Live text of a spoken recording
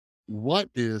What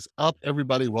is up,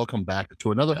 everybody? Welcome back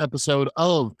to another episode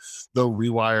of the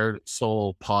Rewired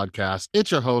Soul podcast.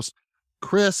 It's your host,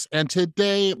 Chris, and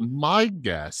today my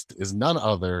guest is none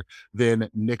other than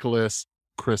Nicholas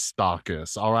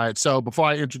Christakis. All right, so before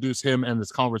I introduce him and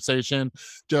this conversation,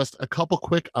 just a couple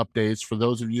quick updates for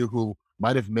those of you who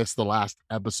might have missed the last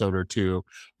episode or two.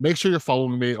 Make sure you're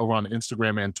following me over on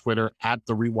Instagram and Twitter at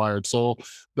The Rewired Soul.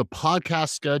 The podcast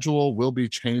schedule will be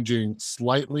changing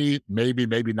slightly, maybe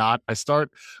not. I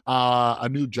start a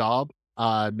new job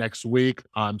next week.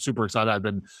 I'm super excited. I've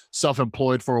been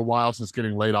self-employed for a while since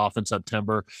getting laid off in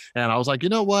September. And I was like, you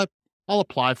know what? I'll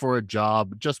apply for a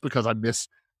job just because I miss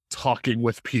talking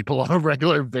with people on a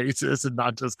regular basis and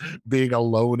not just being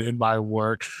alone in my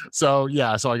work. So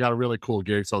yeah, so I got a really cool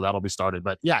gig. So that'll be started.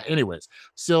 But yeah, anyways,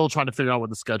 still trying to figure out what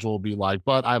the schedule will be like.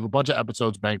 But I have a bunch of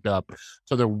episodes banked up.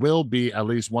 So there will be at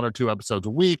least 1 or 2 episodes a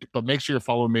week. But make sure you're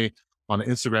following me on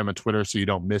Instagram and Twitter so you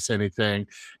don't miss anything.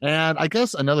 And I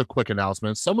guess another quick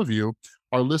announcement. Some of you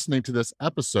are listening to this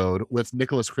episode with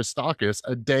Nicholas Christakis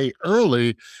a day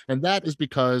early, and that is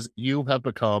because you have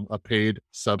become a paid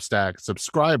Substack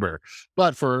subscriber.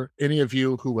 But for any of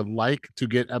you who would like to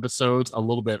get episodes a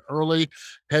little bit early,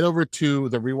 head over to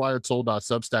the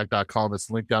rewiredsoul.substack.com. It's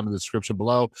linked down in the description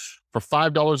below. For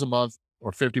 $5 a month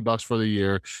or $50 for the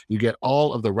year, you get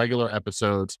all of the regular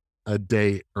episodes a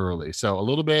day early. So a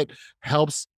little bit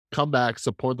helps come back,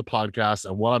 support the podcast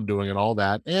and what I'm doing and all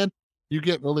that. And you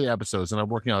get early episodes, and I'm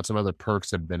working on some other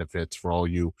perks and benefits for all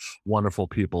you wonderful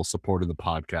people supporting the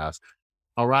podcast.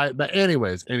 All right. But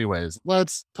anyways,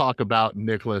 let's talk about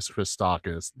Nicholas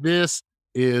Christakis. This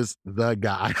is the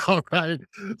guy. All right.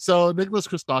 So Nicholas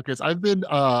Christakis,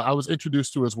 I was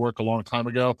introduced to his work a long time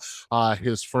ago.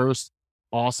 His first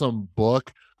awesome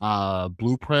book,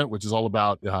 Blueprint, which is all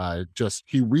about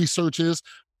he researches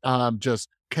just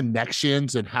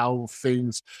connections and how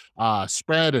things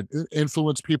spread and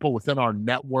influence people within our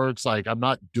networks. Like, I'm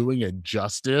not doing it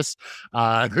justice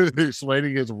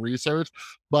explaining his research,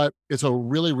 but it's a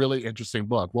really, really interesting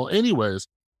book. Well, anyways,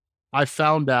 I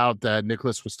found out that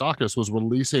Nicholas Christakis was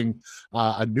releasing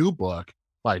a new book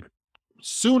like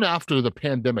soon after the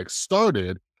pandemic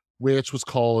started, which was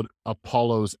called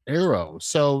Apollo's Arrow.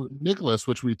 So Nicholas,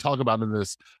 which we talk about in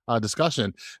this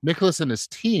discussion, Nicholas and his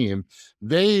team,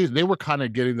 they were kind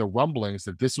of getting the rumblings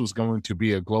that this was going to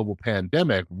be a global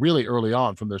pandemic really early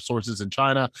on from their sources in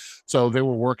China. So they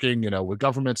were working, with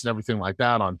governments and everything like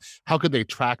that on how could they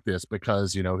track this,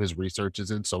 because, his research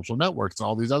is in social networks and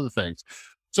all these other things.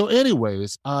 So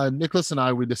anyways, Nicholas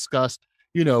and we discussed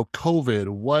COVID,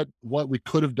 what we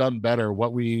could have done better,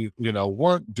 what we,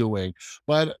 weren't doing.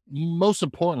 But most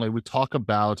importantly, we talk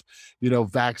about,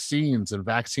 vaccines and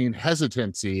vaccine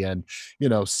hesitancy and,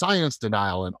 science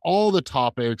denial and all the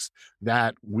topics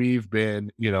that we've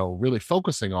been, really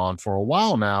focusing on for a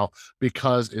while now,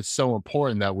 because it's so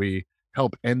important that we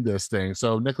help end this thing.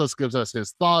 So Nicholas gives us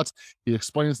his thoughts. He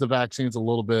explains the vaccines a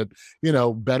little bit,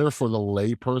 better for the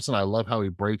lay person. I love how he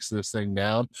breaks this thing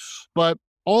down. But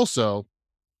also,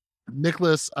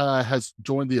 Nicholas has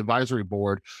joined the advisory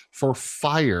board for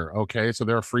FIRE. Okay, so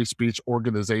they're a free speech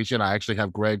organization. I actually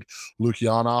have Greg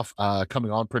Lukianoff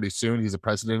coming on pretty soon. He's the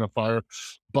president of FIRE.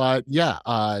 But yeah,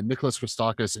 Nicholas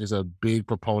Christakis is a big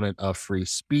proponent of free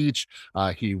speech.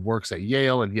 He works at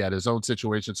Yale and he had his own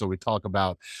situation, so we talk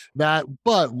about that.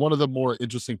 But one of the more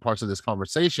interesting parts of this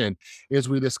conversation is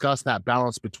we discuss that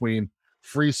balance between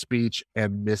free speech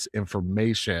and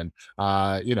misinformation,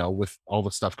 with all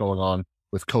the stuff going on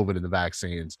with COVID and the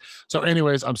vaccines. So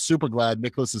anyways, I'm super glad.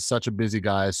 Nicholas is such a busy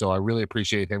guy, so I really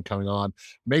appreciate him coming on.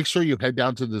 Make sure you head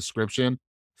down to the description,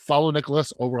 follow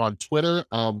Nicholas over on Twitter.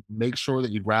 Make sure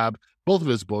that you grab both of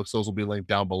his books. Those will be linked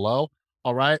down below.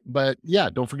 All right. But yeah,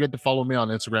 don't forget to follow me on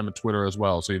Instagram and Twitter as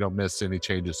well, so you don't miss any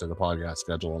changes to the podcast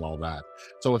schedule and all that.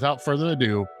 So without further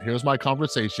ado, here's my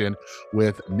conversation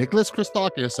with Nicholas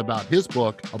Christakis about his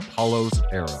book, Apollo's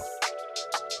Arrow.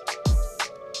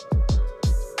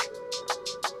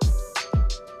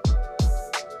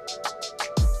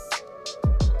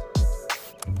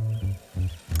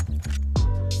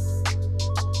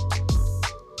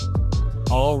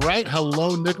 All right.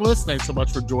 Hello, Nicholas. Thanks so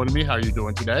much for joining me. How are you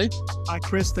doing today? Hi,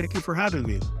 Chris. Thank you for having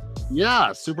me.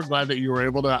 Yeah, super glad that you were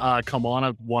able to come on.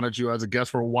 I've wanted you as a guest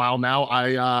for a while now.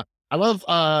 I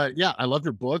love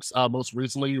your books. Most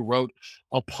recently, you wrote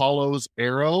Apollo's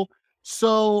Arrow.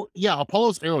 So yeah,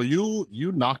 Apollo's Arrow, you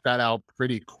knocked that out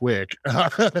pretty quick.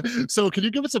 So can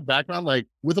you give us a background, like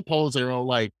with Apollo's Arrow?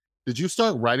 Like, did you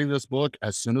start writing this book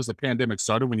as soon as the pandemic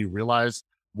started, when you realized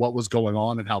what was going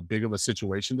on and how big of a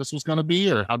situation this was going to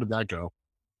be, or how did that go?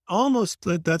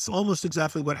 That's almost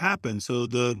exactly what happened. So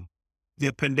the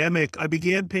the pandemic, I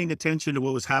began paying attention to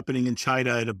what was happening in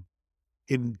China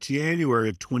in January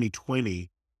of 2020.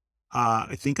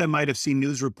 I think I might have seen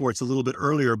news reports a little bit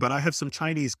earlier, but I have some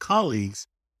Chinese colleagues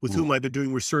with Mm, whom I've been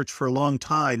doing research for a long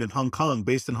time in Hong Kong,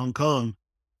 based in Hong Kong,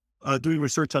 doing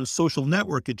research on social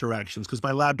network interactions, because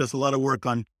my lab does a lot of work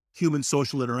on human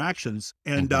social interactions.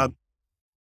 mhm,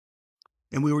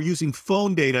 And we were using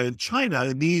phone data in China.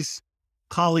 And these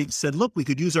colleagues said, look, we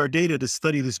could use our data to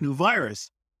study this new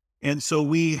virus. And so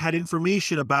we had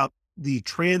information about the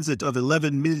transit of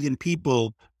 11 million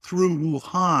people through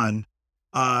Wuhan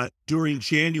during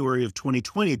January of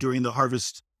 2020, during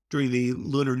the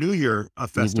Lunar New Year mhm,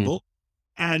 festival.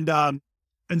 And um,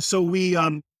 and so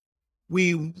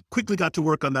we quickly got to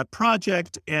work on that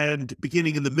project. And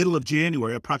beginning in the middle of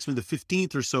January, approximately the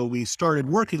 15th or so, we started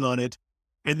working on it.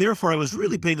 And therefore, I was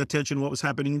really paying attention to what was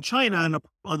happening in China. And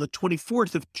on the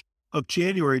 24th of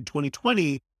January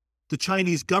 2020, the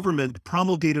Chinese government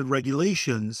promulgated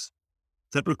regulations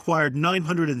that required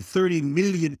 930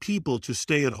 million people to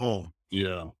stay at home.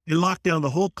 yeah, It locked down the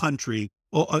whole country.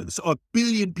 So a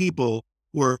billion people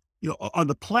were, on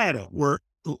the planet were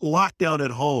locked down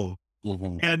at home.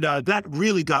 mhm, And that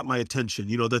really got my attention,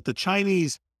 that the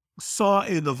Chinese saw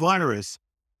in the virus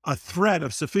a threat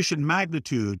of sufficient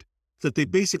magnitude that they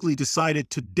basically decided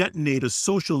to detonate a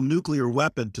social nuclear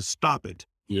weapon to stop it.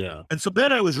 yeah, And so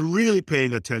then I was really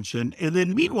paying attention. And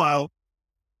then meanwhile,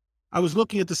 I was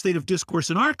looking at the state of discourse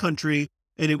in our country,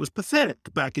 and it was pathetic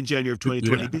back in January of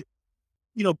 2020.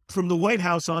 yeah, From the White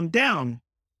House on down,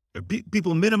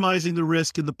 people minimizing the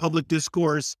risk in the public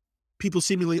discourse, people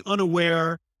seemingly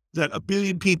unaware that a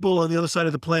billion people on the other side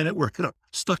of the planet were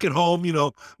stuck at home.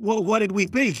 What did we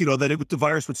think? That the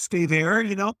virus would stay there. And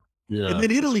yeah,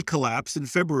 then Italy collapsed in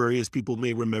February, as people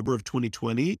may remember, of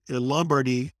 2020. In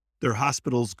Lombardy, their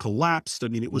hospitals collapsed. I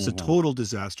mean, it was a mhm, total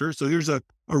disaster. So here's a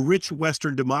rich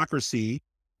Western democracy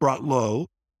brought low,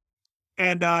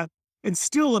 and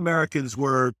still Americans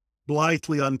were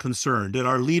blithely unconcerned, and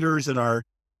our leaders and our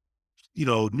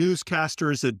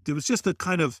newscasters. There was just a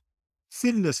kind of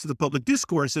thinness to the public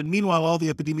discourse. And meanwhile, all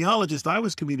the epidemiologists I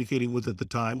was communicating with at the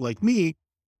time, like me,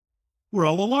 were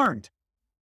all alarmed.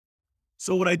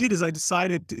 So what I did is I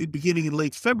decided, beginning in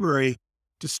late February,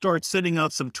 to start sending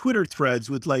out some Twitter threads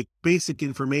with like basic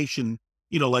information,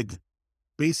 like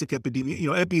basic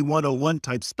Epi 101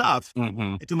 type stuff.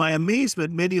 mhm, And to my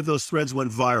amazement, many of those threads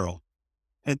went viral.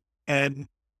 And and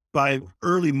by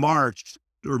early March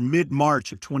or mid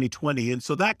March of 2020, and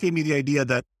so that gave me the idea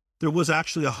that there was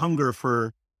actually a hunger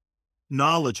for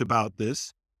knowledge about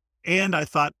this. And I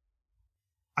thought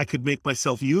I could make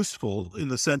myself useful in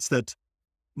the sense that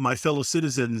my fellow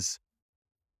citizens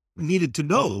needed to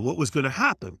know what was going to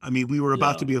happen. I mean, we were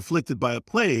about yeah, to be afflicted by a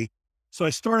plague. So I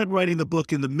started writing the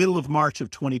book in the middle of March of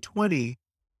 2020,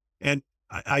 and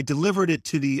I delivered it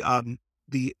to the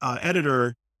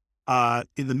editor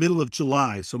in the middle of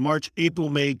July. So March, April,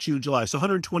 May, June, July. So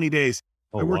 120 days.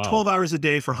 oh, I worked wow, 12 hours a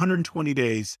day for 120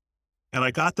 days. And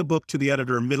I got the book to the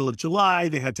editor in middle of July.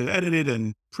 They had to edit it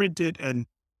and print it. And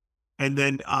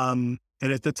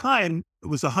at the time, it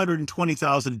was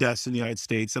 120,000 deaths in the United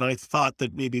States. And I thought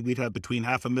that maybe we'd have between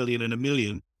 500,000 and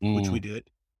 1,000,000, which we mm, did.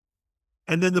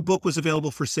 And then the book was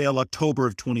available for sale October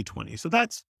of 2020. So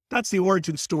that's the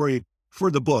origin story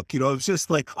for the book. It was just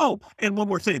like, oh, and one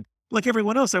more thing. Like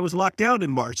everyone else, I was locked down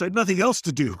in March. I had nothing else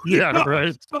to do. yeah,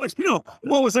 right. So,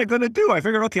 what was I going to do? I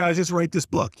figured, okay, I'll just write this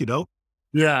book.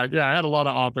 Yeah, yeah, I had a lot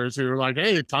of authors who were like,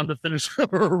 "Hey, time to finish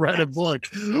or write a Yes. book."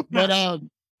 But Yes.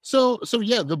 so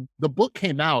yeah, the book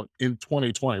came out in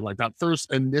 2020, like that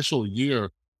first initial year.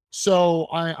 So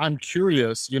I'm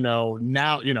curious,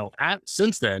 now, at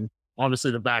since then,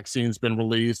 obviously the vaccine's been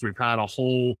released. We've had a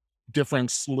whole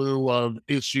different slew of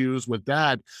issues with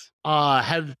that.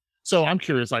 Have So I'm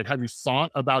curious, like, have you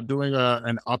thought about doing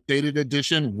an updated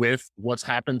edition with what's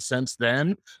happened since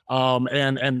then?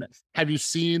 And have you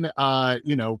seen,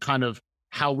 kind of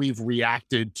how we've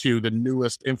reacted to the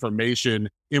newest information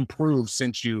improve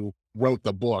since you wrote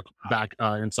the book back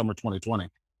in summer 2020?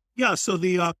 Yeah. So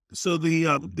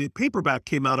the paperback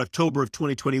came out October of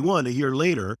 2021, a year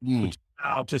later, Mm. which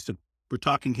we're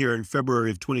talking here in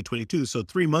February of 2022. So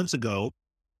 3 months ago,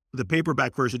 the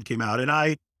paperback version came out, and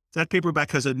that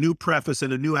paperback has a new preface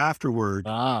and a new afterword,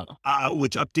 Ah,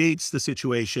 which updates the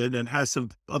situation and has some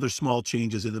other small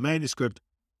changes in the manuscript.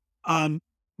 Um,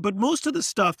 but most of the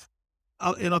stuff,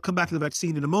 and I'll come back to the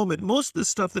vaccine in a moment. Most of the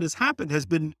stuff that has happened has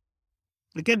been,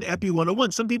 again, Epi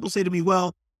 101. Some people say to me,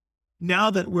 well,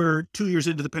 now that we're 2 years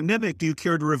into the pandemic, do you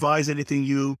care to revise anything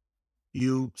you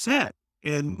said?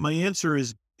 And my answer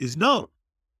is no.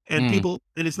 And mm,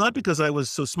 and it's not because I was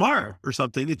so smart or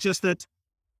something. It's just that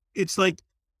it's like,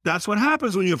 that's what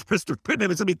happens when you have respiratory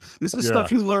pandemics. I mean, this is Yeah.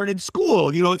 stuff you learn in school.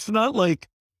 It's not like,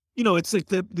 it's like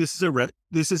this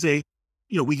is a,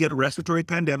 we get respiratory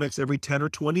pandemics every 10 or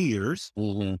 20 years.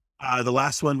 Hmm. The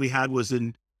last one we had was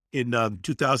in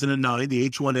 2009, the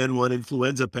H1N1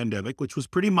 influenza pandemic, which was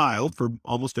pretty mild for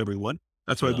almost everyone.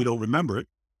 That's why Yeah. we don't remember it.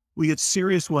 We get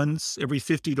serious ones every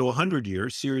 50 to 100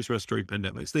 years, serious respiratory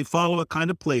pandemics. They follow a kind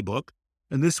of playbook,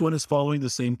 and this one is following the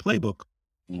same playbook.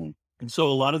 Mm. And so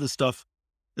a lot of the stuff,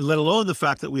 let alone the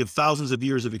fact that we have thousands of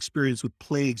years of experience with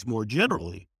plagues more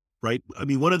generally, right? I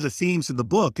mean, one of the themes in the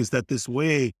book is that this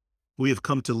way we have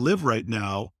come to live right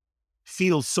now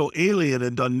feels so alien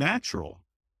and unnatural.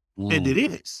 And Mm. it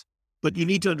is. But you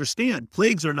need to understand,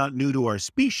 plagues are not new to our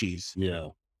species. Yeah.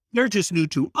 They're just new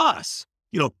to us.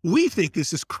 We think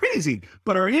this is crazy,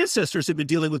 but our ancestors have been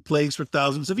dealing with plagues for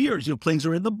thousands of years. Plagues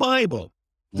are in the Bible.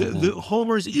 The Hmm.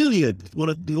 Homer's Iliad, one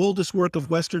of the oldest work of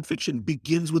Western fiction,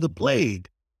 begins with a plague.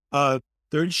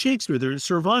 They're in Shakespeare, they're in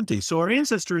Cervantes. So our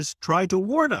ancestors tried to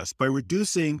warn us by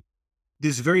reducing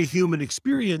this very human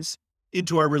experience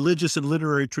into our religious and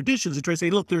literary traditions and try to say,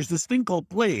 look, there's this thing called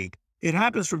plague. It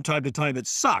happens from time to time. It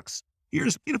sucks.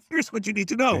 Here's what you need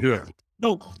to know. Yeah.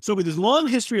 No, so with this long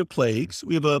history of plagues,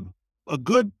 we have a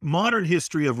good modern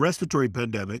history of respiratory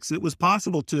pandemics. It was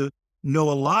possible to know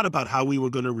a lot about how we were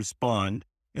going to respond.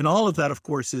 And all of that, of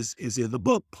course, is in the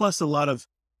book, plus a lot of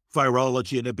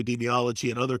virology and epidemiology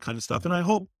and other kind of stuff. And I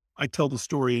hope I tell the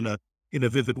story in a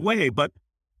vivid way. But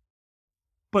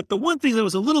the one thing that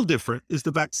was a little different is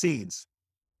the vaccines.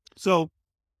 So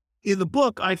in the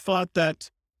book, I thought that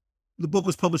the book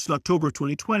was published in October of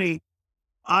 2020.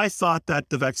 I thought that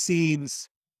the vaccines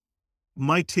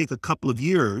might take a couple of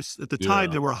years. At the time,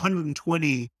 Yeah. there were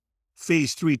 120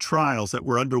 phase 3 trials that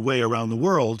were underway around the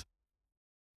world.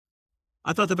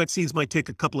 I thought the vaccines might take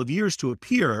a couple of years to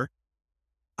appear,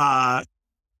 but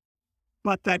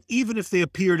that even if they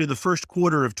appeared in the first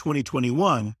quarter of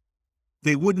 2021,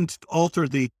 they wouldn't alter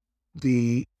the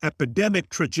epidemic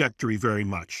trajectory very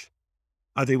much.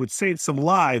 They would save some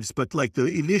lives, but like the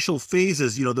initial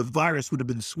phases, the virus would have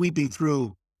been sweeping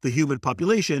through the human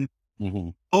population, Hmm.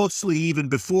 mostly even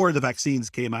before the vaccines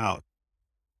came out.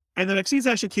 And the vaccines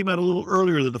actually came out a little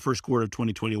earlier than the first quarter of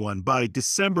 2021. By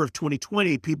December of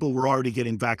 2020, people were already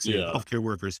getting vaccinated, Yeah. healthcare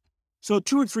workers. So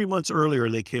 2 or 3 months earlier,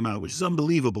 they came out, which is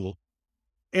unbelievable.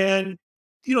 And,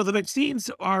 the vaccines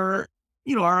are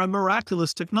a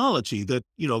miraculous technology that,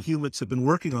 humans have been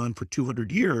working on for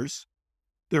 200 years.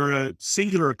 They're a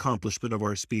singular accomplishment of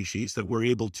our species that we're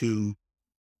able to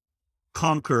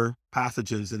conquer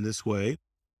pathogens in this way.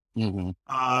 Hmm.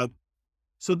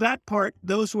 So that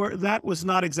was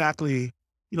not exactly,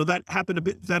 that happened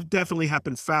that definitely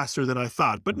happened faster than I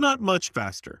thought, but not much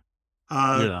faster.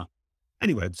 Uh, Yeah.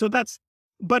 anyway, so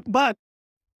but,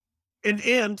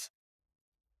 and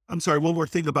I'm sorry, one more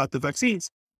thing about the vaccines.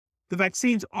 The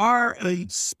vaccines are a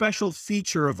special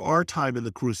feature of our time in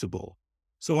the crucible.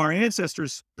 So our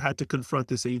ancestors had to confront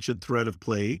this ancient threat of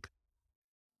plague.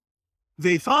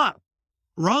 They thought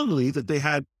wrongly that they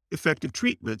had effective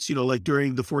treatments. Like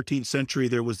during the 14th century,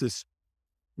 there was this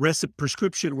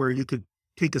prescription where you could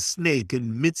take a snake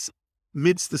and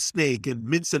mince the snake and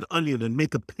mince an onion and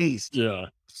make a paste, Yeah.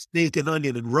 snake and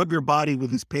onion, and rub your body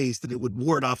with this paste, and it would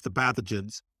ward off the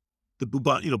pathogens, the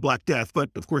Black Death.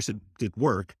 But of course, it didn't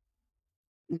work.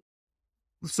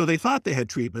 So they thought they had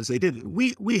treatments. They didn't.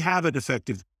 We have an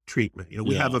effective treatment.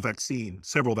 We have Yeah. a vaccine,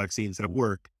 several vaccines that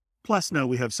work. Plus now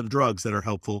we have some drugs that are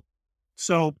helpful.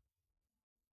 So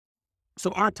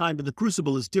our time in the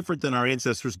crucible is different than our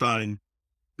ancestors' time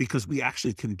because we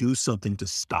actually can do something to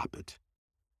stop it.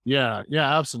 Yeah,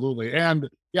 yeah, absolutely. And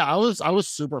yeah, I was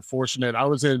super fortunate. I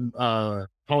was in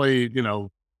probably,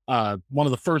 one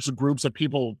of the first groups of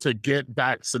people to get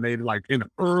vaccinated like in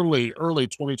early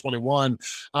 2021.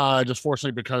 Just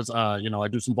fortunately because I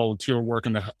do some volunteer work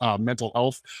in the mental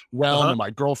health realm, Uh-huh. and my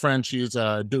girlfriend, she's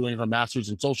doing her master's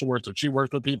in social work, so she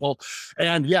works with people.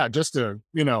 And yeah, just to,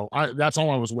 that's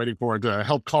all I was waiting for, to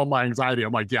help calm my anxiety.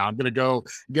 I'm like, yeah, I'm gonna go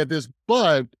get this.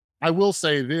 But I will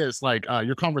say this, like,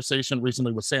 your conversation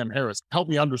recently with Sam Harris helped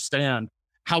me understand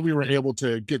how we were able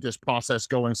to get this process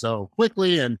going so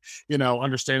quickly, and,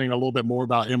 understanding a little bit more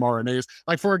about mRNAs.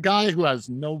 Like, for a guy who has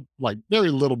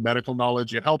very little medical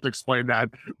knowledge, you helped explain that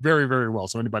very, very well.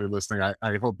 So anybody listening,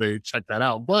 I hope they check that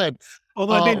out. But,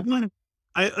 Although I uh, made one,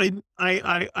 I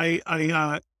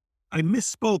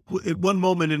misspoke at one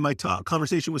moment in my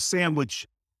conversation with Sam, which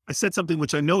I said something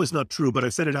which I know is not true, but I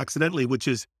said it accidentally, which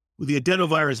is with the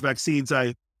adenovirus vaccines.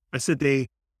 I said they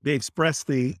express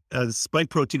the spike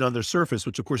protein on their surface,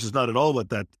 which of course is not at all what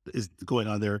that is going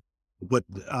on there.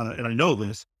 And I know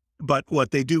this. But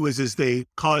what they do is they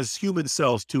cause human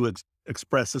cells to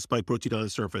express the spike protein on the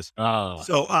surface. Ah,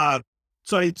 So,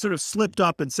 so I sort of slipped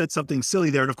up and said something silly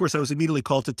there, and of course, I was immediately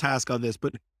called to task on this.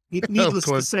 But of needless to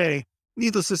course. say,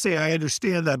 I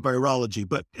understand that virology.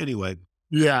 But anyway,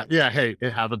 Yeah, yeah. Hey,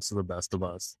 it happens to the best of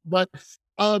us. But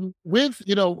with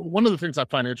one of the things I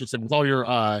find interesting with all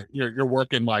your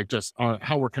work in like just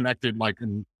how we're connected, like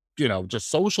in just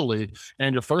socially,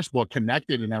 and your first book,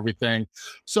 Connected and everything.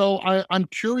 So I'm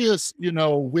curious,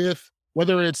 with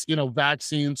whether it's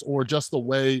vaccines or just the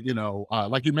way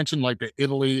like you mentioned, like the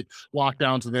Italy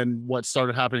lockdowns, and then what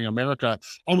started happening in America,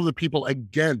 all of the people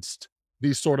against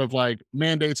these sort of like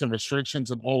mandates and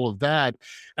restrictions and all of that.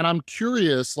 And I'm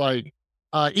curious, like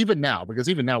even now, because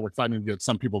even now we're fighting to get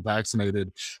some people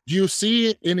vaccinated. Do you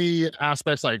see any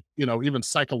aspects like, even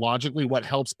psychologically, what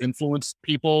helps influence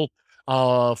people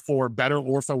for better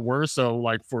or for worse? So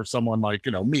like for someone like,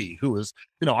 me, who is,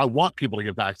 I want people to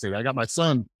get vaccinated. I got my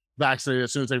son vaccinated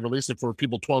as soon as they released it for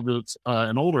people 12 years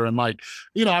and older. And like,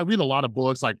 I read a lot of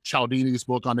books like Cialdini's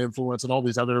book on influence and all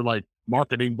these other like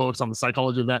marketing books on the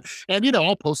psychology of that. And,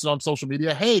 I'll post it on social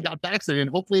media. Hey, got vaccinated.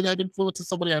 And hopefully that influences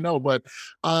somebody I know. But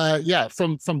yeah,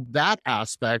 from that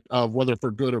aspect of whether for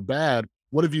good or bad,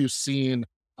 what have you seen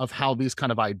of how these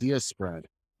kind of ideas spread?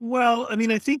 well, I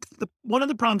mean, I think one of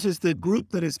the problems is the group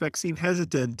that is vaccine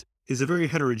hesitant is a very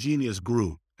heterogeneous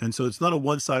group, and so it's not a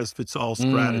one size fits all Mm,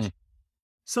 strategy.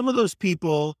 Some of those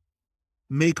people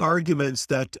make arguments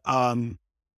that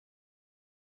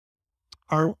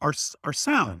are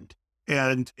sound,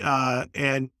 and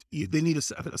they need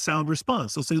a sound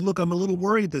response. They'll say, "Look, I'm a little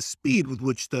worried the speed with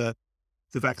which the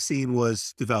vaccine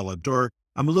was developed, or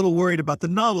I'm a little worried about the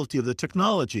novelty of the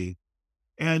technology."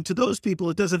 And to those people,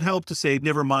 it doesn't help to say,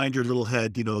 "Never mind your little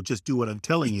head, just do what I'm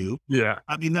telling you." yeah.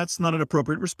 I mean, that's not an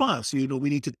appropriate response. We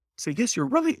need to say, "Yes, you're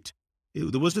right.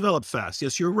 It was developed fast.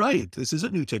 Yes, you're right. This is a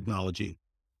new technology."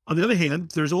 On the other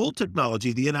hand, there's old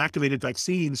technology, the inactivated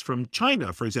vaccines from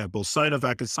China, for example,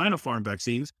 Sinovac and Sinopharm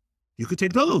vaccines. You could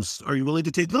take those. Are you willing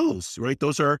to take those? Right?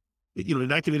 Those are,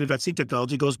 inactivated vaccine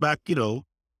technology goes back, well,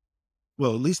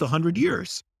 at least 100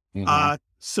 years. Hmm.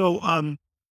 So, and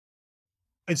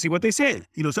see what they say.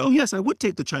 So, oh yes, I would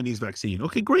take the Chinese vaccine.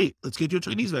 Okay, great. Let's get you a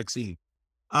Chinese vaccine.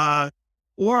 Uh,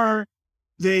 or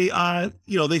they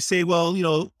say,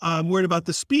 well, I'm worried about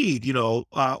the speed, or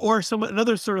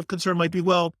another sort of concern might be,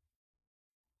 well,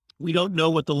 we don't know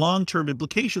what the long-term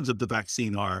implications of the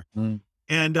vaccine are. Mm,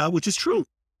 And which is true.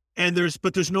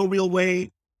 But there's no real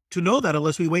way to know that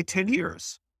unless we wait 10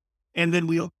 years. And then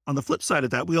on the flip side of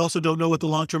that, we also don't know what the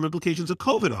long-term implications of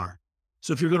COVID are.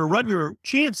 So if you're going to run your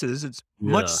chances, it's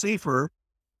much yeah. safer,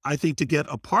 I think, to get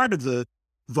a part of the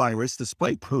virus, the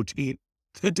spike protein,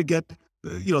 than to get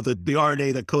the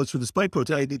RNA that codes for the spike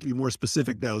protein. I need to be more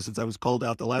specific now since I was called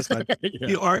out the last time.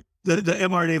 Yeah. The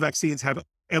mRNA vaccines have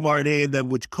mRNA in them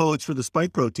which codes for the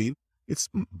spike protein. It's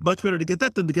much better to get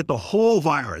that than to get the whole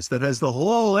virus that has the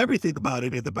whole everything about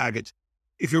it in the baggage,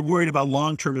 if you're worried about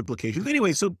long-term implications.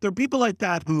 Anyway, so there are people like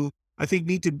that who I think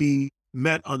need to be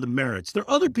met on the merits. There are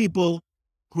other people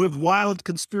who have wild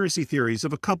conspiracy theories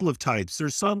of a couple of types.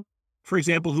 There's some, for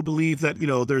example, who believe that,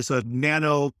 there's a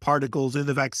nanoparticles in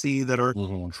the vaccine that are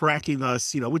Hmm. tracking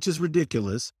us, which is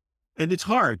ridiculous. And it's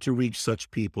hard to reach such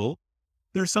people.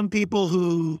 There are some people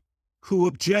who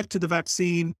object to the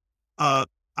vaccine uh,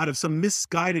 out of some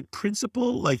misguided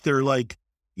principle. Like they're like,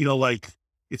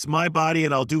 it's my body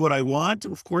and I'll do what I want.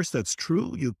 Of course, that's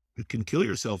true. You can kill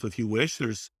yourself if you wish.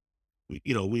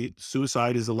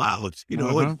 Suicide is allowed,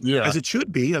 and Yeah. as it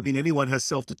should be. I mean, anyone has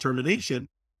self-determination,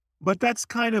 but that's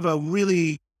kind of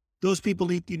those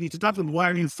people you need to talk to them. Why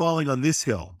are you falling on this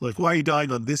hill? Like, why are you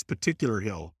dying on this particular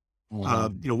hill? Hmm.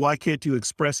 Why can't you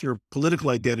express your political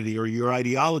identity or your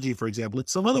ideology, for example, in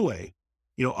some other way?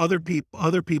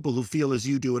 Other people who feel as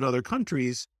you do in other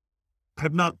countries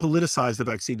have not politicized the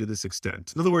vaccine to this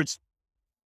extent. In other words,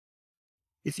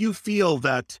 if you feel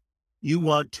that you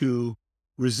want to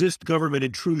resist government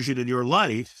intrusion in your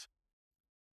life,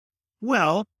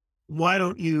 well, why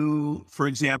don't you, for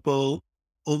example,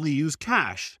 only use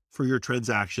cash for your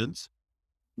transactions,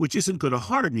 which isn't going to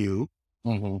harm you,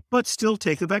 Hmm. but still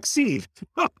take the vaccine?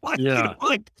 like, Yeah.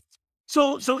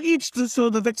 so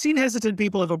the vaccine hesitant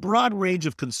people have a broad range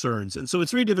of concerns. And so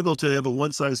it's very difficult to have a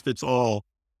one size fits all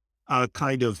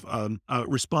kind of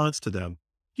response to them.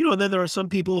 And then there are some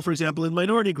people, for example, in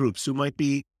minority groups who might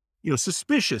be,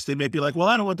 suspicious. They may be like, well,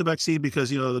 I don't want the vaccine because,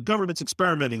 the government's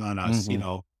experimenting on us.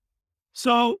 Hmm.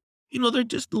 So, there are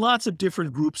just lots of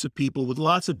different groups of people with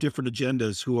lots of different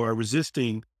agendas who are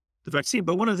resisting the vaccine.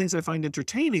 But one of the things I find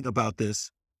entertaining about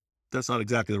this, that's not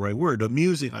exactly the right word,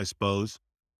 amusing, I suppose,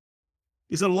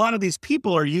 is that a lot of these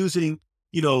people are using,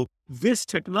 this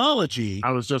technology,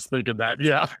 I was just thinking that.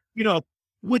 Yeah. you know,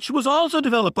 which was also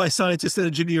developed by scientists and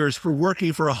engineers for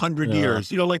working for 100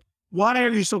 years. Like, why are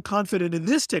you so confident in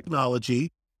this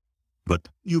technology, but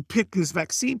you pick this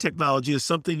vaccine technology as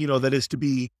something, that is to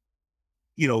be,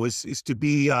 is to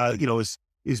be,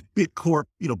 is big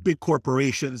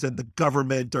corporations and the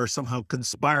government are somehow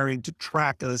conspiring to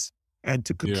track us and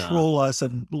to Yeah. control us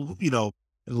and,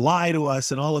 lie to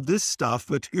us and all of this stuff.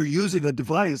 But you're using a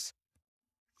device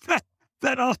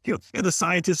that, all, and the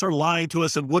scientists are lying to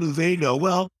us. And what do they know?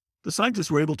 Well, the scientists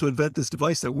were able to invent this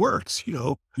device that works,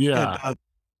 and, Yeah.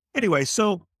 anyway,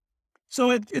 so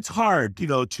it's hard,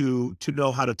 to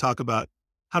know how to talk about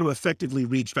how to effectively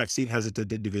reach vaccine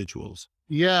hesitant individuals. Oh,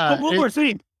 Yeah. one more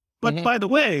thing. But Mhm. by the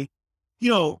way, you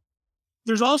know,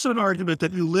 there's also an argument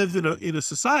that you live in a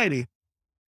society,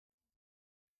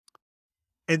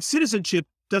 and citizenship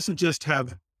doesn't just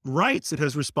have rights, it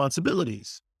has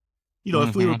responsibilities.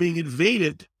 If we were Mhm. being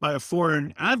invaded by a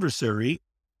foreign adversary,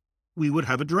 we would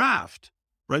have a draft,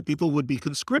 right? People would be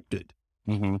conscripted.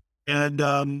 Mhm. And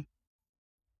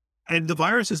the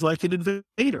virus is like an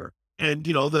invader. And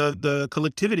the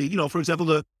collectivity, for example,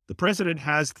 the president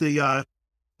has the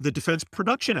Defense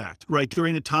Production Act, right?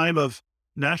 During a time of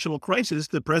national crisis,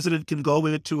 the president can go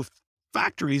into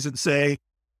factories and say,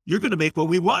 you're going to make what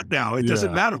we want now. It doesn't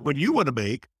Yeah. matter what you want to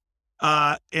make.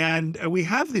 And we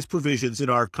have these provisions in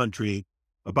our country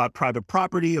about private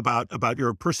property, about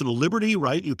your personal liberty,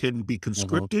 right? You can be Mhm.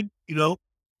 conscripted,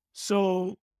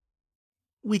 So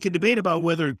we can debate about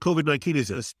whether COVID-19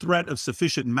 is a threat of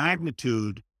sufficient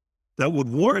magnitude that would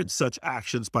warrant such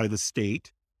actions by the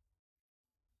state.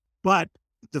 But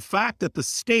the fact that the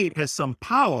state has some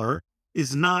power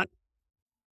is not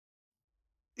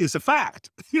is a fact.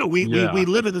 We Yeah.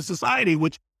 live in a society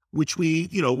which we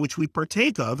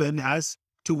partake of, and as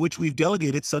to which we've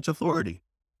delegated such authority.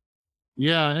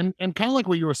 Yeah, and kind of like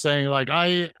what you were saying, like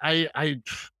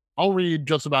I'll read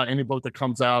just about any book that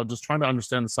comes out, just trying to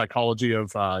understand the psychology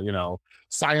of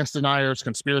science deniers,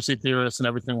 conspiracy theorists, and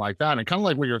everything like that. And kind of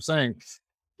like what you're saying,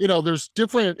 there's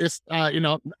different. It's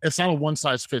not a one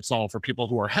size fits all for people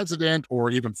who are hesitant or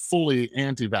even fully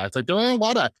anti-vax. Like there are a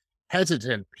lot of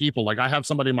hesitant people. Like I have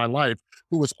somebody in my life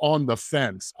who was on the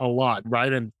fence a lot,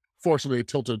 right, and fortunately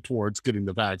tilted towards getting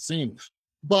the vaccine,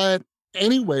 but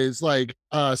anyways, like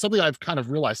something I've kind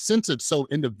of realized since it's so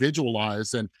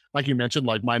individualized and like you mentioned,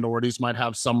 like minorities might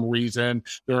have some reason.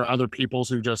 There are other peoples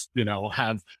who just,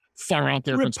 have far out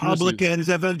there conspiracies. Republicans,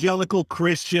 evangelical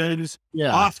Christians,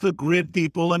 Yeah. off the grid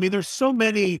people. I mean, there's so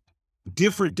many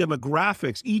different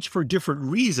demographics, each for different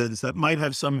reasons that might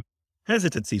have some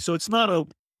hesitancy. So it's not a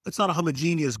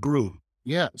homogeneous group.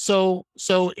 Yeah. So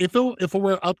if it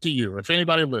were up to you, if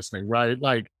anybody listening, right?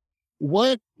 Like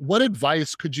what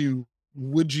advice would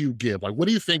you give? Like what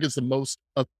do you think is the most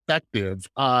effective?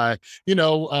 Like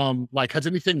has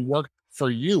anything worked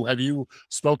for you? Have you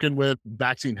spoken with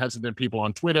vaccine hesitant people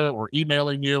on Twitter or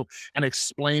emailing you and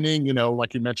explaining,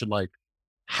 like you mentioned, like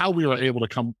how we were able to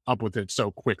come up with it so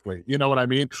quickly. You know what I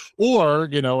mean? Or,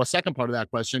 a second part of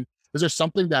that question, is there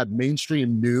something that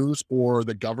mainstream news or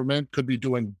the government could be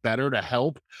doing better to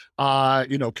help,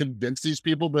 convince these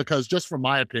people? Because just from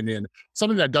my opinion,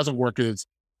 something that doesn't work is,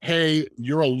 hey,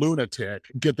 you're a lunatic,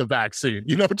 get the vaccine.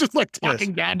 Just like Yes.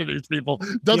 talking down to these people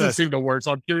doesn't Yes. seem to work.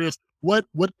 So I'm curious, what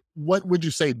would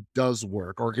you say does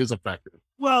work or is effective?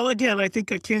 Well, again, I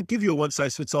think I can't give you a one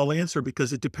size fits all answer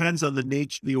because it depends on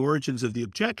the origins of the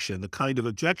objection, the kind of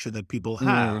objection that people Mm,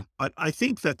 have. But I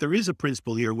think that there is a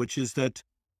principle here, which is that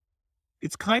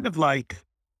it's kind of like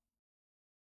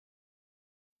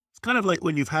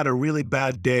when you've had a really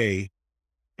bad day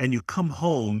and you come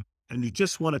home and you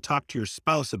just want to talk to your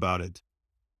spouse about it,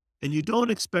 and you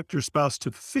don't expect your spouse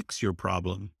to fix your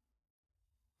problem.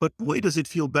 But boy, does it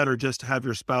feel better just to have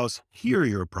your spouse hear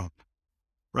your problem,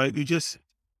 right?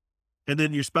 And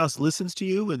then your spouse listens to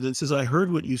you and then says, I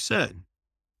heard what you said.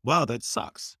 Wow, that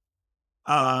sucks.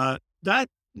 That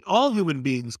all human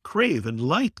beings crave and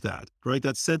like that, right?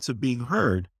 That sense of being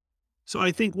heard. So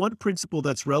I think one principle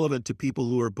that's relevant to people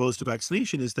who are opposed to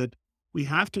vaccination is that we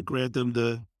have to grant them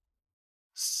the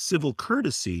civil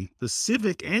courtesy, the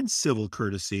civic and civil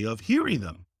courtesy of hearing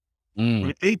them, mm,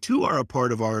 right? They too are a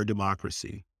part of our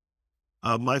democracy.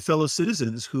 My fellow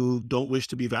citizens who don't wish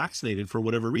to be vaccinated for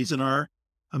whatever reason are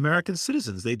American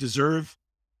citizens. They deserve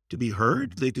to be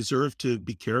heard. They deserve to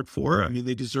be cared for. I mean,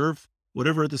 they deserve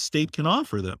whatever the state can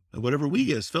offer them and whatever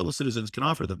we as fellow citizens can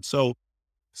offer them. So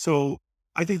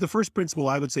I think the first principle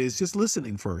I would say is just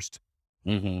listening first.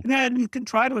 mhm. And then you can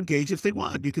try to engage if they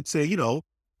want. You could say,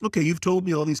 okay, you've told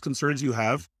me all these concerns you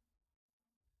have.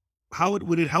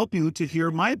 would it help you to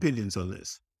hear my opinions on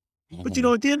this? But,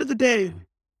 Mhm. at the end of the day,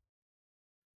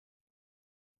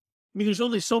 there's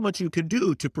only so much you can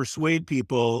do to persuade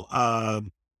people,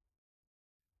 to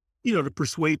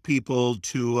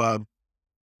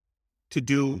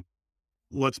do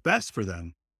what's best for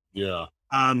them. Yeah.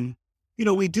 Um,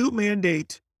 we do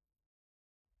mandate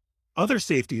other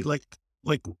safety, like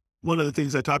one of the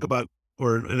things I talk about,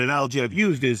 or an analogy I've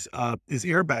used is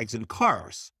airbags in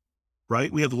cars,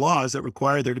 right? We have laws that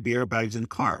require there to be airbags in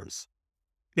cars.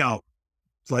 Now,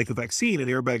 it's like a vaccine, an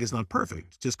airbag is not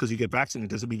perfect. Just because you get vaccinated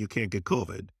doesn't mean you can't get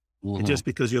COVID. And Mhm. just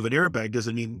because you have an airbag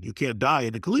doesn't mean you can't die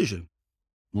in a collision.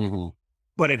 Mhm.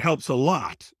 But it helps a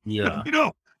lot, Yeah.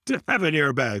 to have an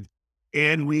airbag.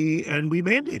 And we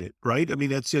mandate it, right? I mean,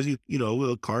 that says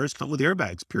cars come with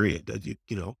airbags, period.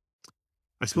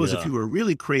 I suppose if Yeah. you were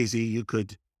really crazy, you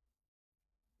could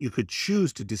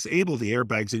choose to disable the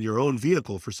airbags in your own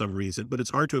vehicle for some reason, but it's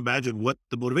hard to imagine what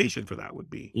the motivation for that would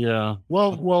be. Yeah.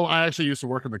 Well, I actually used to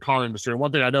work in the car industry, and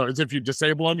one thing I know is if you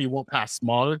disable them, you won't pass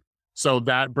smog. So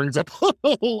that brings up a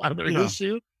whole other Yeah.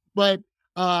 issue. But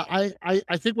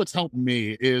I think what's helped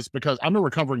me is because I'm a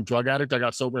recovering drug addict. I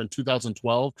got sober in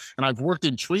 2012, and I've worked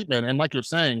in treatment. And like you're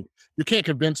saying, you can't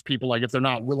convince people like if they're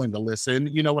not willing to listen.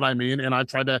 You know what I mean? And I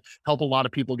try to help a lot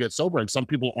of people get sober, and some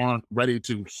people aren't ready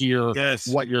to hear Yes.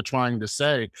 what you're trying to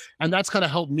say. And that's kind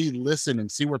of helped me listen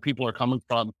and see where people are coming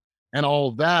from and all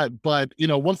of that. But,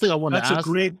 one thing I wanted to That's a ask.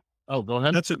 great Oh, go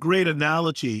ahead. that's a great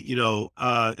analogy,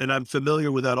 and I'm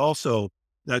familiar with that also,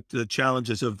 that the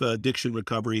challenges of addiction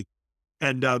recovery.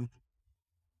 And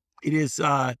it is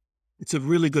it's a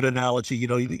really good analogy.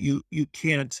 You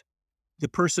can't the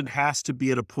person has to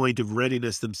be at a point of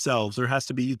readiness themselves. There has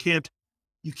to be you can't,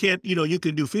 you can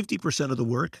do 50% of the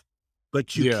work,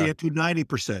 but you Yeah. can't do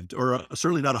 90% or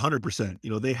certainly not 100%.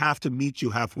 They have to meet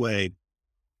you halfway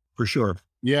for sure.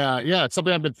 Yeah, yeah, it's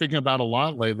something I've been thinking about a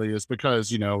lot lately is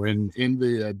because, in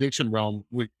the addiction realm,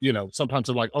 sometimes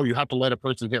they're like, "Oh, you have to let a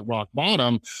person hit rock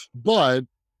bottom," but,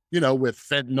 with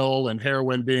fentanyl and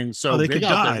heroin being Oh, so they big could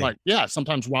out there, die. like, yeah,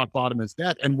 sometimes rock bottom is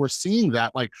death, and we're seeing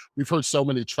that, like, we've heard so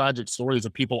many tragic stories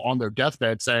of people on their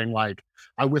deathbed saying, like,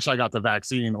 "I wish I got the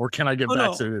vaccine," or, "Can I get Oh no.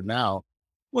 vaccinated now?"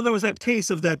 Well, there was that case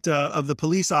of the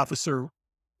police officer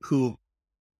who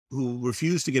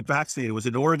refused to get vaccinated. It was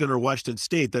in Oregon or Washington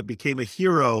State that became a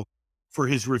hero for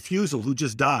his refusal, who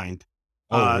just died,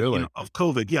 Oh, really? of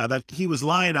COVID. Yeah, that he was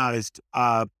lionized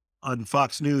on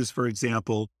Fox News, for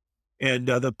example, and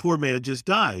the poor man just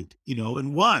died.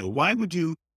 And why? Why would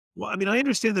you? Well, I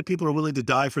understand that people are willing to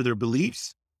die for their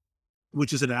beliefs,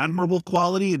 which is an admirable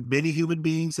quality in many human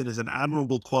beings, and is an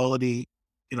admirable quality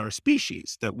in our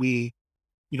species that we're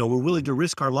willing to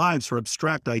risk our lives for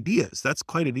abstract ideas. That's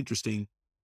quite an interesting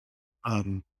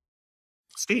um,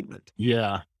 statement.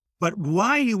 Yeah. But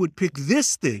why you would pick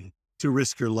this thing to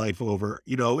risk your life over,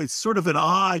 it's sort of an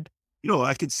odd,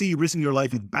 I could see you risking your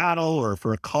life in battle or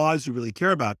for a cause you really care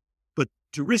about. But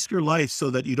to risk your life so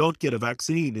that you don't get a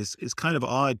vaccine is kind of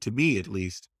odd to me, at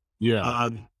least. Yeah.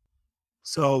 Um,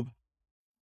 so,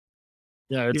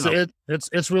 Yeah, you it's know,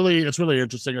 it's really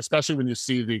interesting, especially when you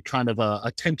see the kind of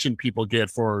attention people get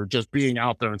for just being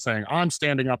out there and saying, "I'm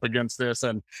standing up against this,"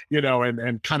 and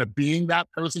and kind of being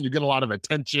that person. You get a lot of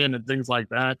attention and things like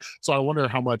that. So I wonder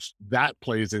how much that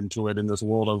plays into it in this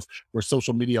world of where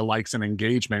social media likes and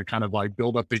engagement kind of like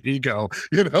build up the ego,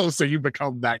 so you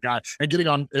become that guy and getting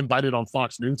on invited on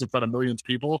Fox News in front of millions of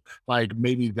people. Like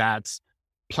maybe that's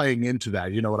playing into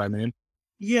that. You know what I mean?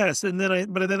 yes. But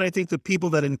then I think the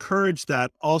people that encourage that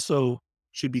also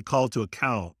should be called to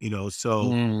account,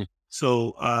 Mm,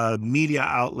 media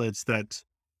outlets that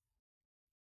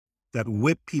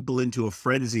whip people into a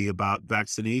frenzy about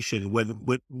vaccination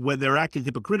when they're acting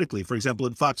hypocritically. For example,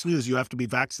 in Fox News, you have to be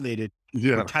vaccinated or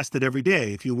yeah. tested every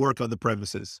day if you work on the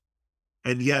premises.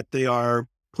 And yet they are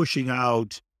pushing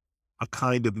out a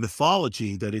kind of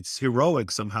mythology that it's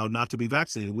heroic somehow not to be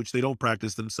vaccinated, which they don't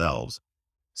practice themselves.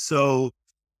 So,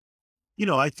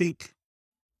 I think,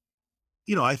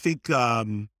 you know, I think,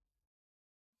 I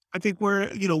think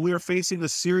we're facing a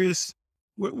serious,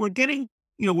 we're getting,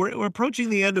 we're approaching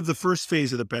the end of the first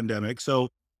phase of the pandemic. So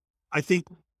I think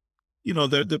you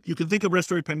can think of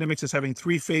respiratory pandemics as having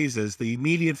three phases: the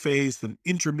immediate phase, the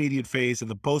intermediate phase, and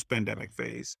the post-pandemic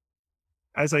phase.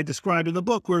 As I described in the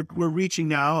book, we're reaching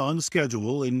now on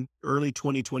schedule in early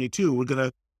 2022. We're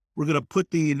gonna put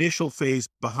the initial phase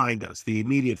behind us, the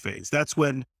immediate phase. That's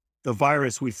when the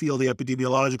virus, we feel the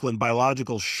epidemiological and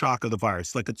biological shock of the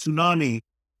virus, like a tsunami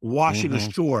washing Hmm.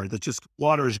 ashore, that just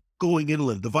water is going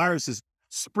inland. The virus is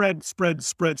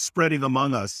spreading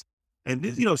among us, and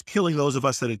it's killing those of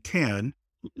us that it can.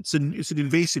 it's an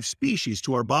invasive species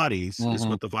to our bodies, is Hmm.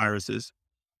 what the virus is.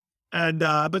 And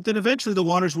but then eventually the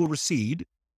waters will recede.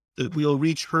 That we'll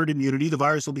reach herd immunity. The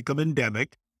virus will become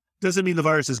endemic. Doesn't mean the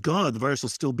virus is gone. The virus will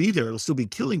still be there. It'll still be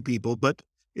killing people, but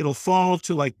it'll fall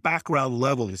to like background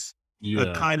levels,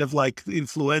 Yeah. kind of like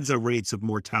influenza rates of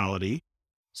mortality.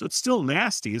 So it's still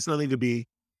nasty. It's nothing to be,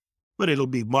 but it'll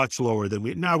be much lower than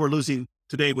we're losing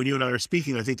today. When you and I are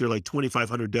speaking, I think there are like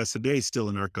 2,500 deaths a day still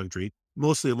in our country,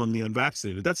 mostly among the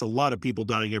unvaccinated. That's a lot of people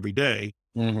dying every day.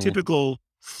 Hmm. Typical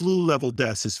flu level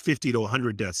deaths is 50 to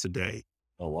 100 deaths a day.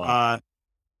 Oh, wow. Uh,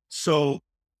 so,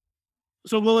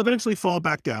 so we'll eventually fall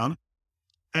back down,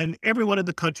 and everyone in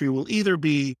the country will either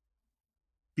be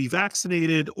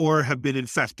vaccinated or have been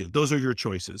infected. Those are your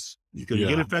choices. You're going to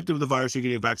get Yeah. infected with the virus. You're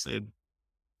going to get vaccinated.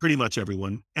 Pretty much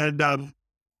everyone, and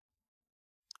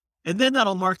then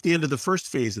that'll mark the end of the first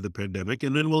phase of the pandemic,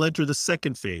 and then we'll enter the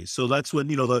second phase. So that's when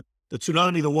the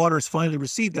tsunami, the waters finally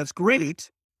recede. That's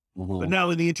great. But Hmm. now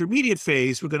in the intermediate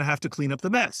phase, we're going to have to clean up the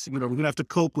mess. We're going to have to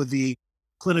cope with the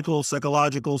clinical,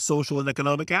 psychological, social, and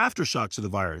economic aftershocks of the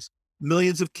virus.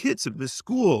 Millions of kids have missed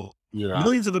school. Yeah.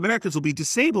 Millions of Americans will be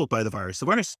disabled by the virus. The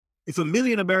virus, if 1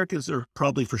 million Americans are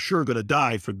probably for sure going to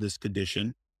die from this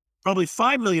condition, probably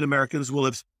 5 million Americans will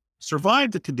have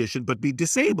survived the condition but be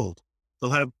disabled.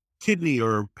 They'll have kidney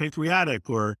or pancreatic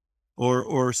or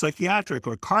psychiatric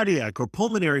or cardiac or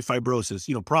pulmonary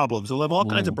fibrosis, problems. They'll have all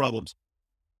kinds of Hmm. problems.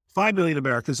 5 million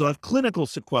Americans will have clinical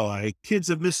sequelae. Kids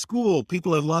have missed school.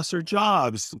 People have lost their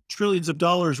jobs. Trillions of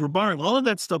dollars we're borrowing. All of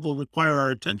that stuff will require our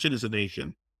attention as a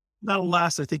nation. That'll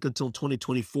last, I think, until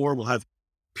 2024. We'll have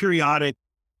periodic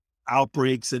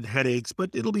outbreaks and headaches,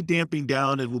 but it'll be damping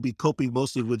down, and we'll be coping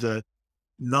mostly with the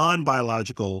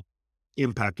non-biological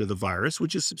impact of the virus,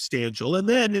 which is substantial. And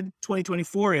then in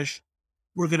 2024-ish,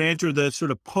 we're going to enter the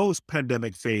sort of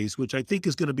post-pandemic phase, which I think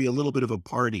is going to be a little bit of a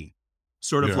party,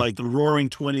 sort of Yeah. like the roaring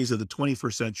 20s of the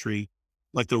 21st century,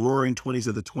 like the roaring 20s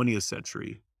of the 20th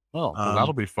century. Oh, well, that'll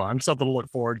Um, be fun. Something to look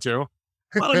forward to.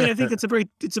 well, I mean, I think it's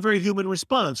a very human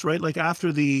response, right? Like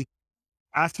after the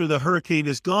hurricane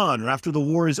is gone, or after the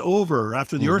war is over, or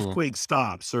after the Hmm. earthquake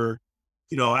stops, or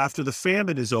after the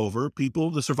famine is over,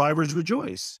 the survivors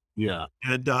rejoice. Yeah.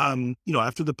 And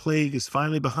after the plague is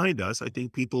finally behind us, I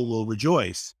think people will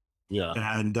rejoice. Yeah.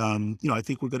 And I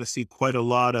think we're going to see quite a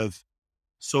lot of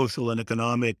social and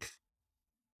economic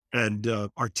and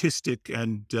artistic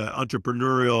and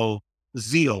entrepreneurial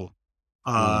zeal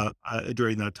Mm.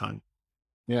 during that time.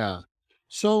 Yeah.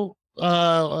 So,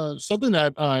 something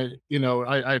that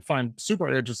I find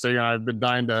super interesting, and I've been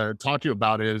dying to talk to you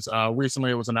about is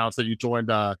recently it was announced that you joined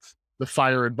the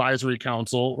Fire Advisory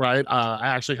Council, right? I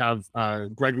actually have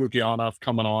Greg Lukianoff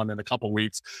coming on in a couple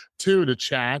weeks too to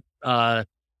chat.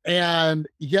 And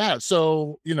yeah,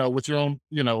 so with your own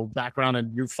background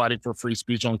and you fighting for free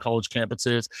speech on college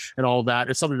campuses and all that,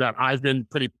 it's something that I've been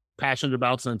pretty passionate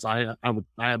about since I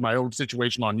had my own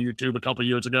situation on YouTube a couple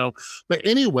years ago. But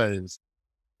anyways,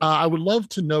 I would love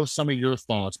to know some of your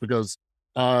thoughts because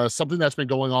something that's been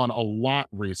going on a lot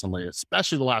recently,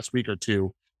 especially the last week or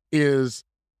two, is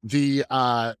the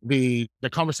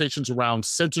conversations around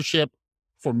censorship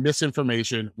for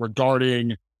misinformation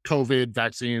regarding COVID,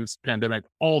 vaccines, pandemic,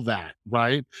 all that,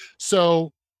 right?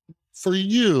 So for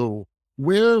you,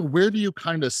 where do you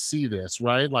kind of see this,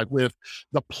 right? Like with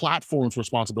the platform's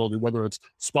responsibility, whether it's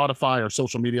Spotify or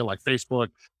social media like Facebook,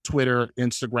 Twitter,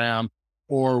 Instagram,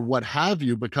 or what have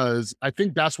you, because I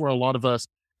think that's where a lot of us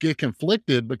get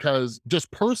conflicted because just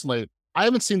personally, I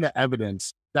haven't seen the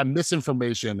evidence that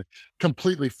misinformation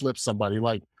completely flips somebody.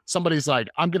 Like somebody's like,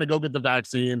 I'm gonna go get the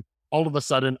vaccine. All of a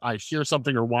sudden I hear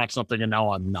something or watch something and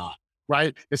now I'm not.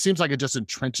 Right. It seems like it just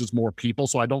entrenches more people.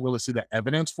 So I don't really see the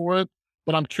evidence for it.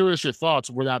 But I'm curious your thoughts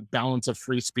where that balance of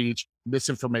free speech,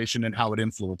 misinformation, and how it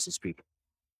influences people.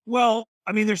 Well,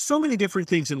 I mean, there's so many different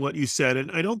things in what you said, and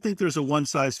I don't think there's a one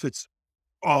size fits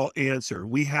all answer.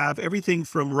 We have everything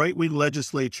from right wing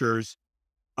legislatures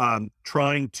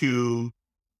trying to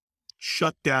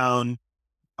shut down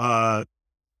uh,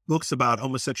 books about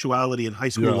homosexuality in high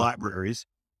school Yeah. libraries.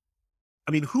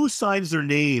 I mean, who signs their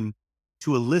name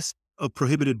to a list of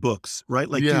prohibited books, right?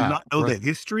 Like, do you Yeah. not know Right. the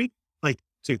history? Like,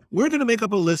 say, we're going to make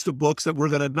up a list of books that we're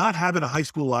going to not have in a high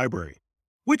school library,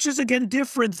 which is again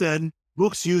different than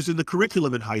books used in the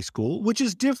curriculum in high school, which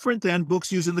is different than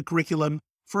books used in the curriculum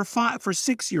for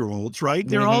 6-year-olds, right?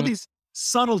 There are all Hmm. these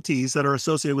subtleties that are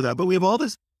associated with that. But we have all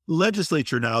this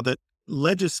legislatures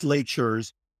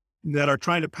that are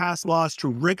trying to pass laws to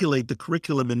regulate the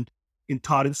curriculum in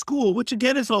taught in school, which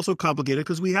again is also complicated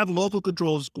because we have local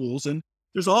control of schools, and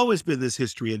there's always been this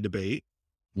history and debate,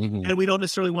 Hmm. and we don't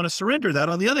necessarily want to surrender that.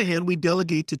 On the other hand, we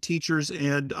delegate to teachers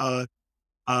and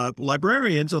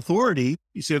Librarians, authority,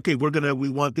 you say, okay, we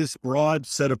want this broad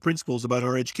set of principles about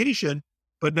our education,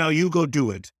 but now you go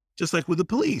do it. Just like with the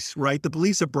police, right? The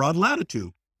police have broad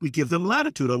latitude. We give them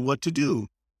latitude on what to do.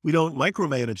 We don't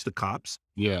micromanage the cops.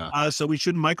 Yeah. So we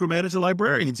shouldn't micromanage the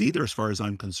librarians either, as far as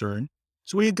I'm concerned.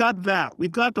 So we've got that.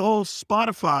 We've got the whole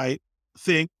Spotify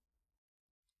thing.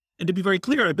 And to be very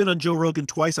clear, I've been on Joe Rogan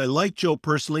twice. I like Joe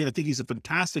personally. I think he's a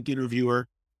fantastic interviewer.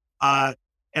 Uh,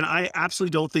 and I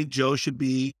absolutely don't think Joe should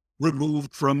be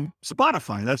removed from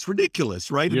Spotify. That's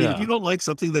ridiculous, right? I mean, if Yeah. you don't like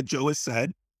something that Joe has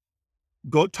said,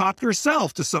 go talk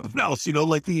yourself to someone else.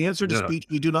 Like the answer to Yeah. speech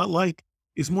we do not like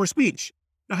is more speech.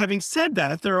 Now, having said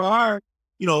that, there are,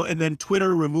 and then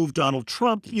Twitter removed Donald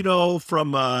Trump,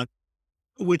 from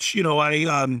which,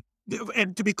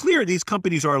 and to be clear, these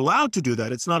companies are allowed to do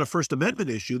that. It's not a First Amendment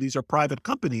issue. These are private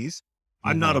companies.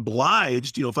 I'm not Mhm.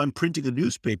 obliged, if I'm printing a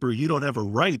newspaper, you don't have a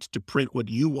right to print what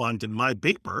you want in my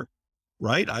paper,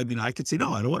 right? I mean, I could say,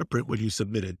 no, I don't want to print what you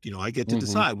submitted. I get to Mhm.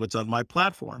 decide what's on my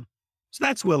platform. So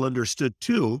that's well understood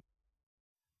too.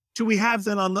 So we have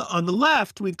then on the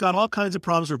left, we've got all kinds of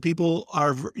problems where people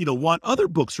are, want other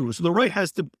books. So the right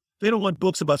they don't want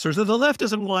books about stories. The left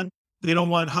they don't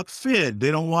want Huck Finn.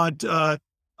 They don't want To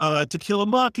Kill a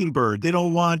Mockingbird. They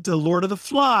don't want Lord of the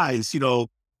Flies.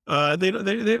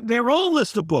 They're all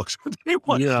list of books. I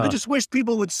Yeah. just wish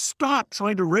people would stop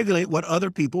trying to regulate what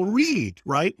other people read,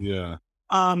 right? Yeah.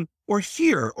 Or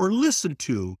hear or listen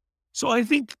to. So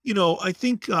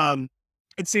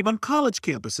and same on college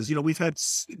campuses. We've had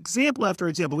example after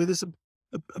example. We had this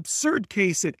absurd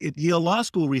case at Yale Law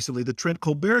School recently, the Trent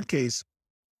Colbert case,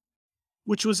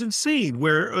 which was insane,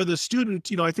 where the student,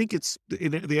 I think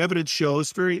the evidence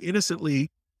shows very innocently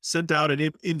sent out an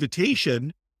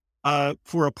invitation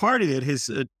for a party at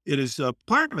his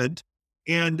apartment,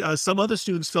 and some other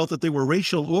students felt that there were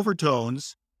racial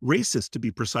overtones, racist to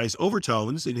be precise,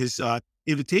 overtones in his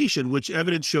invitation, which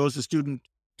evidence shows the student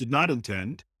did not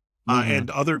intend, Mhm.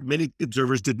 and many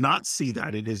observers did not see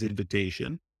that in his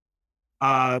invitation,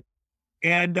 uh,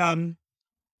 and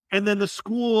and then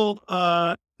the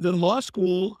law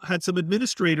school had some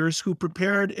administrators who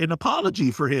prepared an apology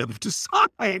for him to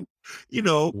sign, you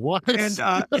know, What? and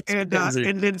That's crazy.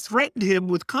 and then threatened him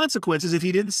with consequences if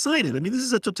he didn't sign it. I mean, this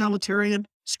is a totalitarian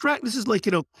strat. This is like,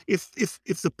 if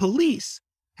the police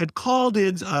had called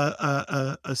in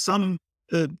some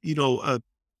a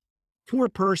poor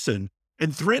person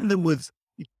and threatened them with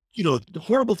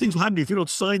horrible things will happen to you if you don't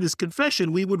sign this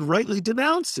confession, we would rightly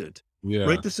denounce it. Right?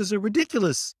 Yeah. This is a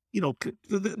ridiculous, I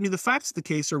mean, the facts of the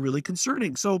case are really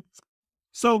concerning. So,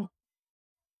 so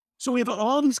we have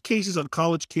all these cases on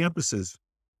college campuses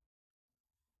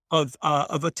of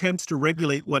attempts to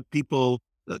regulate what people,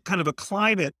 kind of a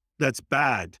climate that's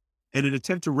bad, and an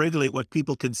attempt to regulate what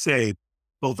people can say,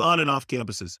 both on and off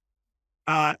campuses.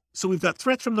 So we've got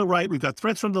threats from the right, we've got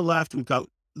threats from the left, we've got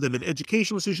them in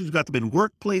educational institutions, we've got them in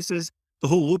workplaces. The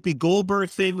whole Whoopi Goldberg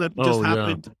thing that just Oh, yeah.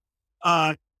 happened.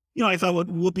 Uh, I thought what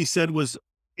Whoopi said was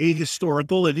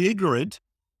ahistorical and ignorant.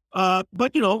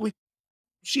 But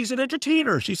she's an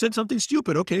entertainer. She said something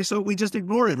stupid. Okay, so we just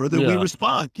ignore it, or then we Yeah.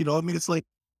 respond. I mean, it's like,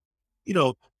 you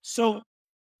know, so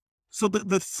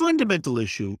the fundamental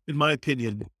issue, in my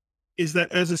opinion, is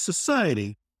that as a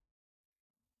society,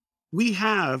 we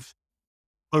have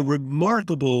a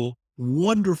remarkable,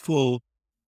 wonderful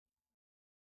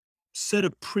set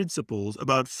of principles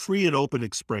about free and open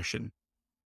expression.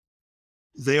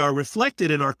 They are reflected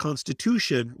in our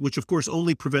Constitution, which of course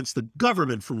only prevents the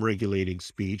government from regulating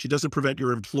speech. It doesn't prevent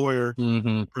your employer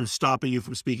Mhm. from stopping you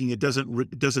from speaking. It doesn't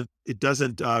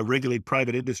regulate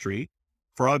private industry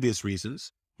for obvious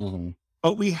reasons. Mhm.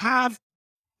 But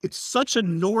it's such a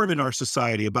norm in our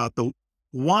society about the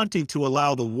wanting to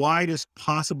allow the widest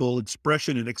possible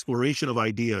expression and exploration of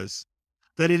ideas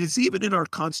that it is even in our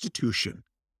Constitution,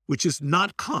 which is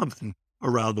not common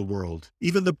around the world.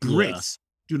 Even the Yeah. Brits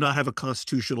do not have a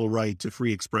constitutional right to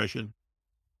free expression.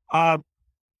 Um,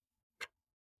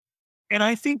 and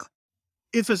I think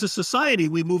if as a society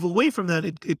we move away from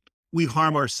that, we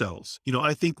harm ourselves.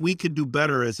 I think we can do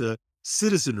better as a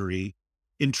citizenry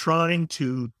in trying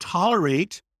to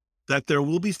tolerate that there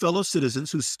will be fellow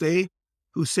citizens who say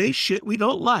shit we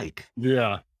don't like,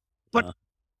 Yeah. but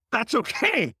that's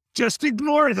okay. Just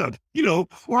ignore them,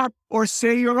 or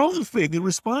say your own thing in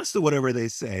response to whatever they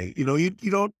say. You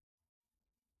don't,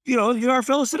 you're our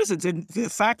fellow citizens, and the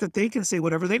fact that they can say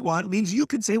whatever they want means you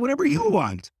can say whatever you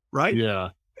want, right?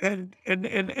 Yeah. And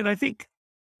I think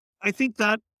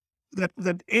that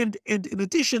and in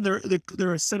addition, there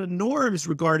are a set of norms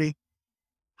regarding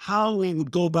how we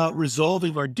would go about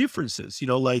resolving our differences.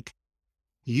 Like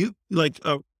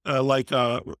like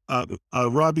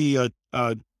Robbie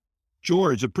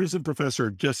George, a prison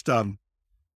professor, just said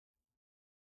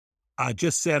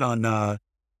on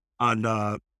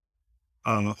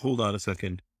hold on a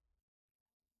second,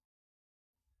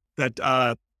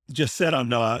 that just said on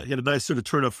he had a nice sort of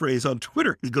turn of phrase on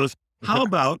Twitter. He goes, "How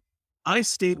about I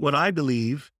state what I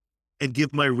believe and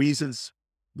give my reasons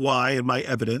why and my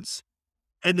evidence,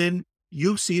 and then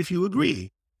you see if you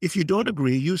agree. If you don't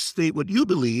agree, you state what you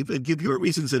believe and give your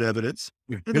reasons and evidence,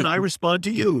 and then I respond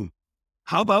to you.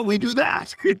 How about we do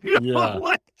that?" Yeah.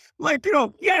 Like,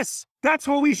 yes, that's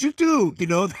what we should do.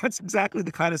 That's exactly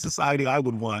the kind of society I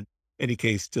would want any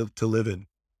case to live in.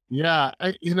 Yeah,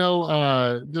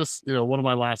 just one of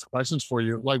my last questions for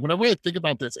you. Like, whenever I think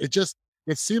about this,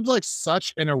 it seems like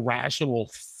such an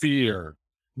irrational fear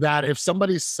that if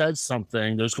somebody says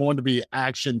something, there's going to be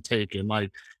action taken.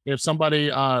 Like, if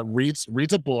somebody reads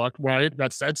a book, right,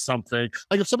 that said something,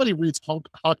 like if somebody reads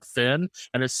Huck Finn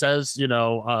and it says,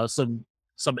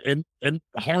 some in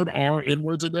hard R in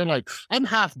words in there, like I'm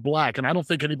half black and I don't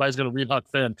think anybody's gonna read Huck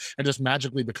Finn and just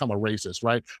magically become a racist,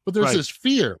 right? But Right. there's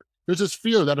this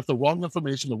fear that if the wrong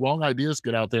information, the wrong ideas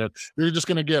get out there, you're just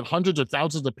going to get hundreds of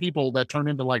thousands of people that turn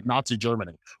into like Nazi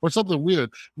Germany or something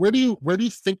weird. Where do you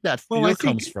think that Well, I fear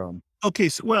think comes from? okay,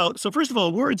 so first of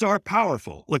all, words are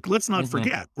powerful. Like, let's not Hmm.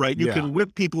 forget, right? You Yeah. can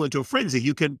whip people into a frenzy.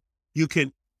 You can,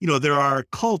 there are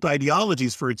cult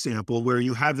ideologies, for example, where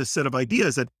you have this set of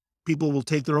ideas that people will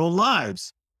take their own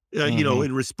lives, Hmm.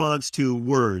 in response to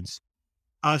words.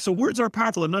 So words are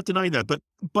powerful. I'm not denying that, but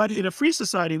in a free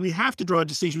society, we have to draw a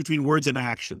distinction between words and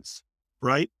actions,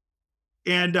 right?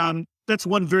 And that's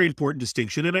one very important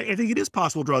distinction. And I think it is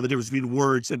possible to draw the difference between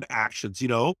words and actions.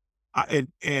 And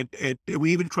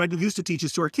we even tried to used to teach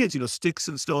this to our kids. Sticks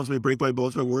and stones may break my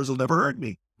bones, my words will never hurt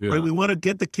me. Right? Yeah. We want to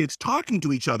get the kids talking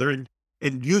to each other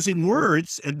and using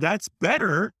words, and that's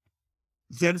better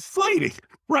than fighting.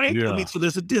 Right? I Yeah. mean, so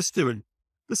there's a distance.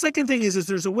 The second thing is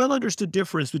there's a well understood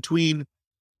difference between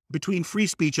free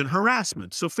speech and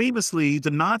harassment. So famously,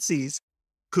 the Nazis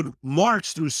could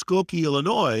march through Skokie,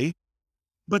 Illinois,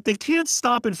 but they can't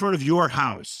stop in front of your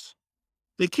house.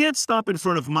 They can't stop in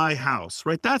front of my house,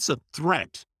 right? That's a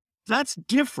threat. That's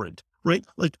different, right?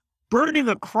 Like burning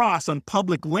a cross on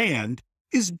public land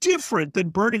is different than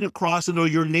burning a cross into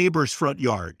your neighbor's front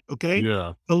yard, okay?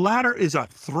 Yeah. The latter is a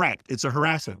threat, it's a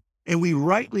harassment. And we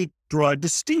rightly draw a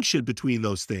distinction between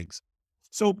those things.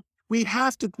 So we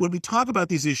have to, when we talk about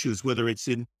these issues, whether it's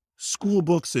in school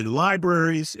books, in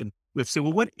libraries, and we have to say,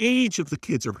 well, what age of the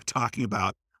kids are we talking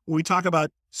about? When we talk about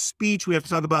speech, we have to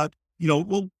talk about,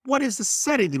 well, what is the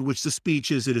setting in which the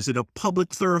speech is? Is it a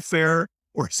public thoroughfare,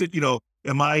 or is it,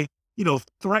 am I,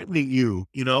 threatening you,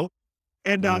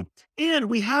 And Mhm. and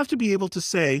we have to be able to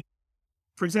say,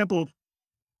 for example,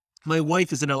 my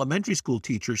wife is an elementary school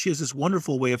teacher. She has this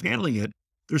wonderful way of handling it.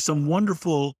 There's some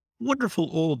wonderful, wonderful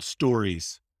old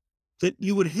stories that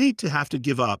you would hate to have to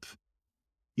give up.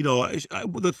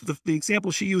 The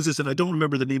example she uses, and I don't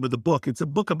remember the name of the book. It's a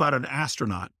book about an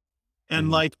astronaut. And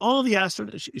Mhm. like all the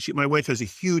astronauts, my wife has a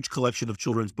huge collection of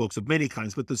children's books of many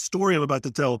kinds, but the story I'm about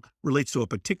to tell relates to a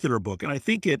particular book. And I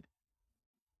think it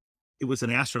was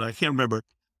an astronaut. I can't remember.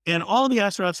 And all the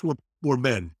astronauts were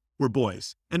men, were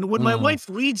boys. And when my Mhm. wife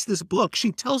reads this book,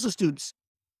 she tells the students,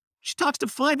 she talks to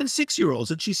 5 and 6 year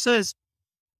olds, and she says,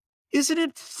 "Isn't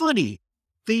it funny?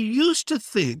 They used to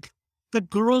think that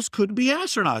girls couldn't be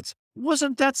astronauts.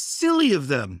 Wasn't that silly of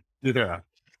them?" Yeah.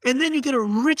 And then you get a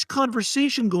rich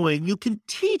conversation going. You can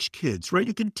teach kids, right?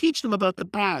 You can teach them about the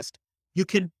past. You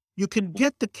can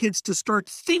get the kids to start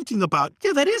thinking about,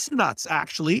 yeah, that is nuts,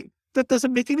 actually. That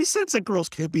doesn't make any sense that girls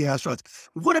can't be astronauts.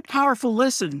 What a powerful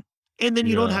lesson. And then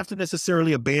you don't Yeah. have to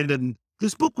necessarily abandon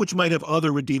this book, which might have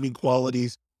other redeeming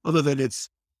qualities other than its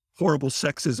horrible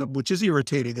sexism, which is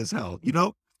irritating as hell.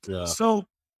 Yeah. So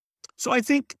so I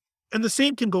think, and the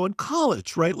same can go in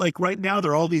college, right? Like right now,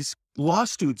 there are all these law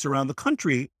students around the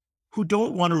country who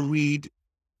don't want to read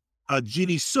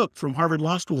Ginny Sook from Harvard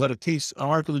Law School had an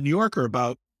article in the New Yorker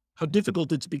about how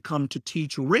difficult it's become to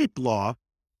teach rape law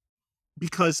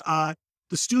because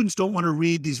the students don't want to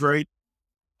read these very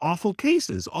awful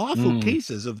Mm.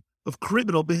 cases of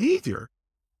criminal behavior.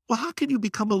 Well, how can you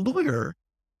become a lawyer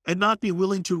and not be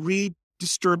willing to read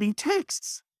disturbing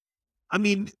texts? I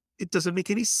mean, it doesn't make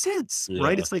any sense,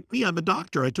 right? Yeah. It's like me, I'm a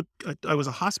doctor. I was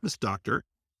a hospice doctor.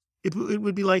 It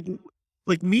would be like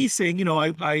me saying,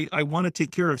 I want to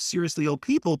take care of seriously ill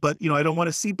people, but I don't want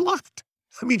to see blood.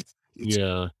 I mean, it's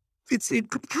Yeah. it's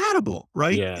incompatible,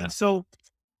 right? Yeah. And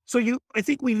I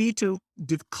think we need to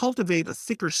cultivate a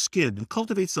thicker skin and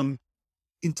cultivate some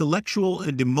intellectual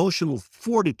and emotional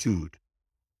fortitude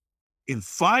in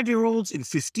 5-year-olds, in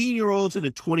 15-year-olds, and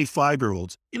in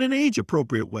 25-year-olds in an age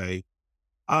appropriate way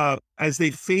as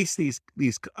they face these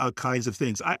kinds of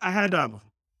things. I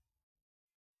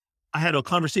had a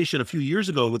conversation a few years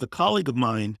ago with a colleague of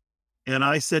mine, and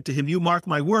I said to him, "You mark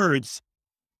my words,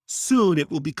 soon it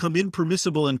will become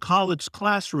impermissible in college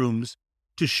classrooms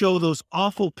to show those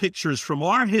awful pictures from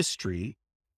our history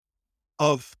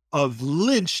of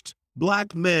lynched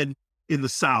Black men in the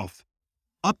South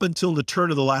up until the turn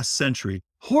of the last century.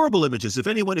 Horrible images. If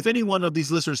any one of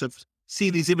these listeners have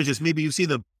seen these images, maybe you've seen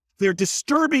them. They're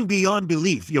disturbing beyond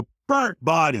belief. You burnt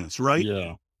bodies, right?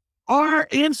 Yeah. Our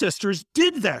ancestors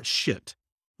did that shit.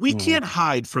 We Mhm. can't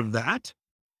hide from that.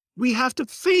 We have to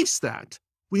face that.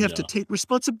 We have to Yeah. take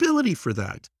responsibility for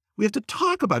that. We have to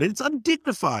talk about it. It's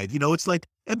undignified. It's like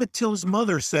Emmett Till's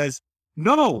mother says,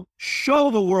 no,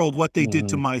 show the world what they did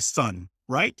to Mhm. my son,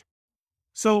 right?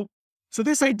 So, so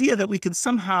this idea that we can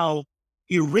somehow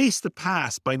erase the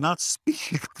past by not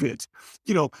speaking of it,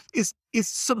 is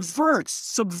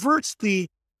subverts the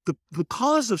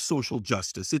cause of social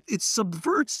justice. It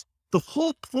subverts the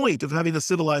whole point of having a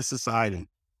civilized society,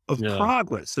 of Yeah.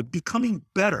 progress, of becoming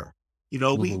better.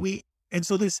 Mhm. We and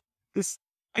so this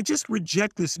I just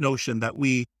reject this notion that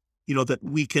we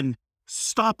can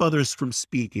stop others from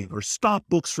speaking, or stop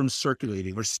books from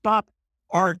circulating, or stop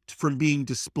art from being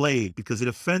displayed because it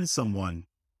offends someone.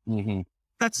 Mhm.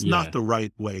 That's not Yeah. the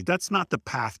right way. That's not the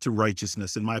path to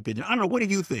righteousness, in my opinion. I don't know. What do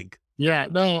you think? Yeah,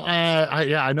 no,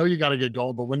 I know you got to get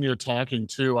going, but when you're talking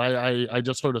too, I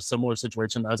just heard a similar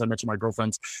situation. As I mentioned, my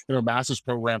girlfriend's in her master's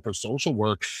program for social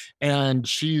work, and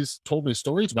she's told me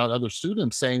stories about other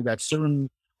students saying that certain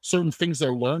things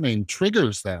they're learning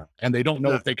triggers them, and they don't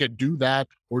know Yeah. if they could do that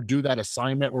or do that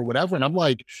assignment or whatever. And I'm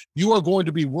like, you are going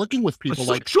to be working with A people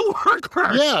like, social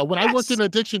worker. yeah, when I worked Yes. in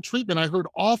addiction treatment, I heard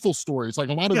awful stories. Like,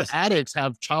 a lot of Yes. addicts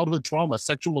have childhood trauma,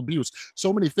 sexual abuse,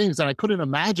 so many things. And I couldn't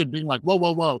imagine being like, whoa,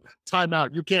 whoa, whoa, time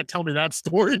out. You can't tell me that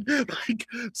story. Like,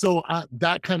 so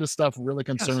that kind of stuff really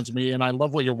Yes. concerns me. And I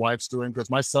love what your wife's doing, because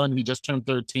my son, he just turned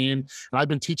 13, and I've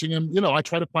been teaching him, I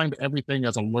try to find everything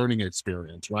as a learning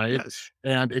experience, right? Yes.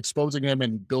 And exposing him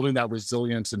and building that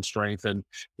resilience and strength. And,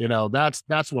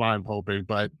 that's what I'm hoping.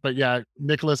 But yeah,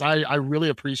 Nicholas, I really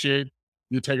appreciate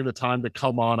you taking the time to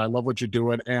come on. I love what you're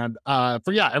doing. And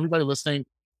for everybody listening,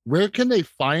 where can they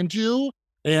find you?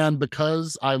 And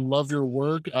because I love your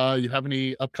work, you have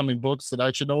any upcoming books that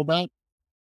I should know about?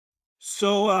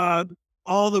 So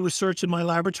all the research in my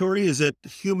laboratory is at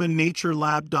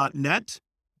humannaturelab.net.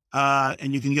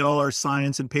 And you can get all our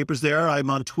science and papers there.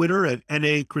 I'm on Twitter at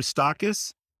NA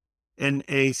Christakis,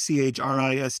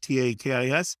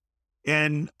 NACHRISTAKIS.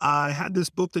 And I had this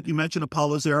book that you mentioned,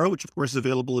 Apollo Zero, which of course is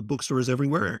available at bookstores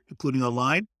everywhere, including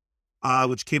online,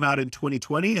 which came out in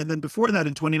 2020. And then before that,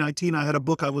 in 2019, I had a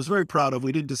book I was very proud of,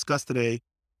 we didn't discuss today,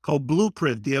 called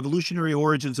Blueprint, The Evolutionary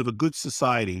Origins of a Good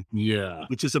Society, Yeah.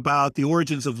 which is about the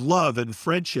origins of love and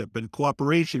friendship and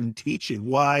cooperation and teaching,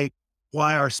 why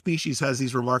our species has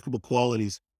these remarkable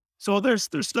qualities. So there's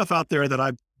stuff out there that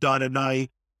I've done, and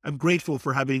I'm grateful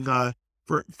for having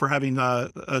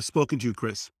spoken to you,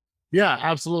 Chris. Yeah,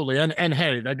 absolutely. And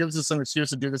hey, that gives us some excuse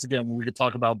to do this again when we could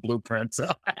talk about blueprints.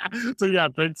 So yeah,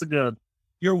 thanks again.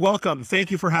 You're welcome. Thank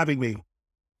you for having me.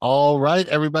 All right,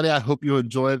 everybody. I hope you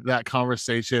enjoyed that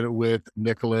conversation with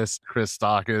Nicholas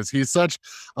Christakis. He's such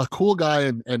a cool guy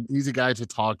and easy guy to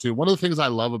talk to. One of the things I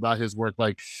love about his work,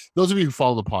 like those of you who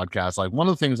follow the podcast, like one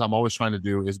of the things I'm always trying to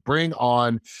do is bring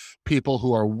on people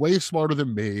who are way smarter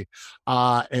than me,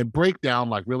 and break down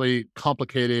like really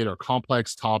complicated or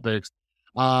complex topics.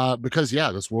 Because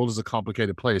this world is a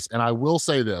complicated place. And I will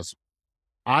say this,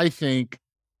 I think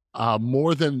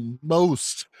more than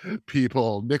most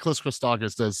people, Nicholas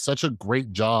Christakis does such a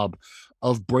great job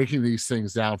of breaking these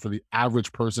things down for the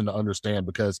average person to understand,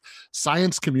 because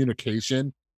science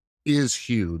communication is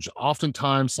huge.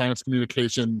 Oftentimes, science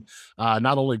communication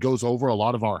not only goes over a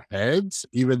lot of our heads,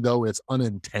 even though it's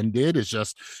unintended. It's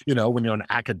just, when you're an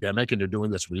academic and you're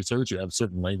doing this research, you have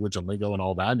certain language and lingo and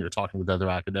all that, and you're talking with other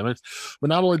academics.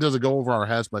 But not only does it go over our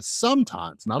heads, but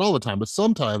sometimes, not all the time, but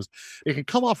sometimes it can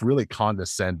come off really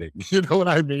condescending. You know what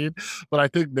I mean? But I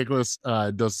think Nicholas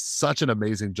does such an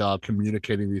amazing job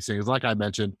communicating these things. Like I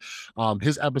mentioned,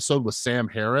 his episode with Sam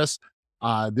Harris,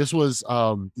 this was,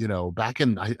 back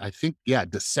in, I think,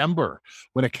 December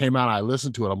when it came out. I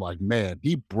listened to it. I'm like, man,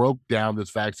 he broke down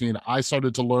this vaccine. I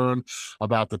started to learn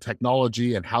about the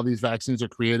technology and how these vaccines are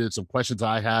created. Some questions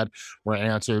I had were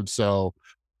answered. So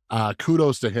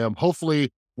kudos to him. Hopefully,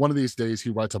 one of these days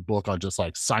he writes a book on just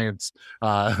like science,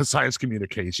 science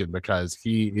communication, because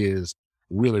he is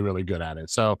really, really good at it.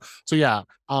 So yeah,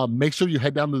 make sure you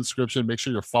head down to the description. Make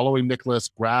sure you're following Nicholas.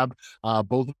 Grab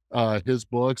both his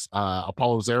books.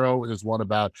 Apollo Zero is one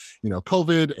about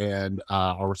COVID and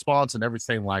our response and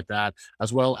everything like that,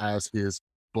 as well as his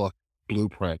book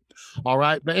Blueprint. All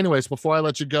right, but anyways, before I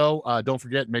let you go, don't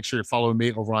forget, make sure you're following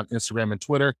me over on Instagram and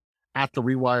Twitter at the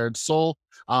Rewired Soul,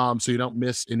 so you don't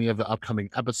miss any of the upcoming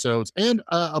episodes. And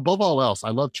above all else, I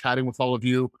love chatting with all of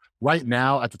you. Right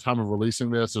now, at the time of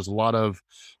releasing this, there's a lot of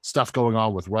stuff going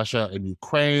on with Russia and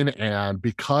Ukraine, and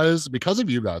because of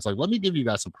you guys, like, let me give you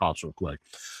guys some props real quick.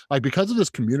 Like, because of this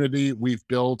community we've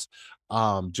built,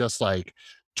 just like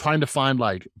trying to find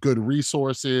like good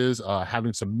resources,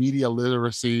 having some media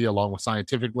literacy along with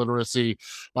scientific literacy.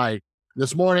 Like,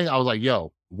 this morning, I was like,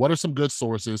 yo, what are some good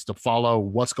sources to follow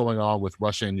what's going on with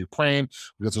Russia and Ukraine?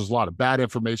 Because there's a lot of bad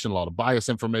information, a lot of biased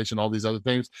information, all these other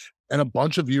things. And a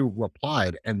bunch of you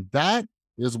replied. And that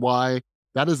is like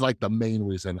the main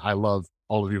reason I love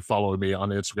all of you following me on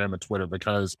Instagram and Twitter,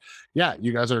 because yeah,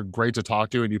 you guys are great to talk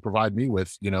to and you provide me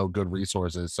with, good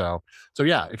resources. So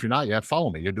yeah, if you're not yet,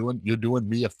 follow me. You're doing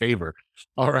me a favor.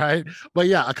 All right. But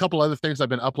yeah, a couple other things. I've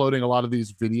been uploading a lot of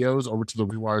these videos over to the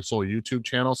Rewired Soul YouTube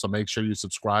channel. So make sure you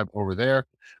subscribe over there.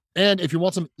 And if you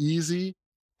want some easy,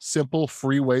 simple,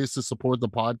 free ways to support the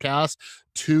podcast,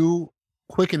 two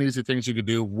quick and easy things you could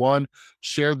do. One,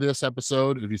 share this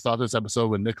episode. If you thought this episode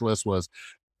with Nicholas was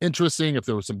interesting, if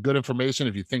there was some good information,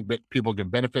 if you think that people can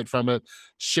benefit from it,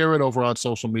 share it over on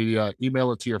social media,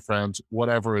 email it to your friends,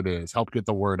 whatever it is, help get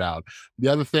the word out. The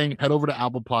other thing, head over to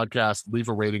Apple Podcasts, leave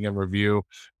a rating and review.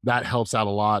 That helps out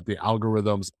a lot. The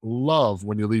algorithms love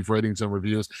when you leave ratings and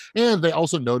reviews, and they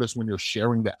also notice when you're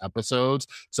sharing the episodes.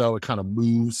 So it kind of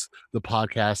moves the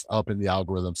podcast up in the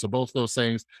algorithm. So both those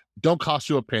things don't cost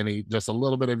you a penny, just a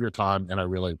little bit of your time, and I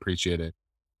really appreciate it.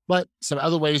 But some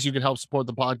other ways you can help support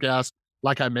the podcast,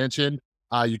 like I mentioned,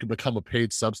 you can become a paid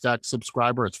Substack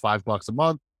subscriber. It's $5 a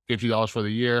month, $50 for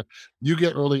the year. You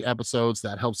get early episodes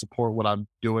that help support what I'm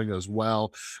doing as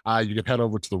well. You can head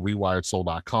over to the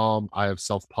rewiredsoul.com. I have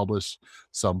self-published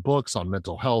some books on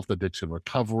mental health, addiction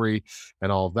recovery,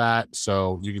 and all that.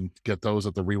 So you can get those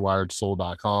at the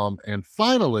rewiredsoul.com. And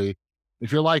finally,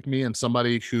 if you're like me and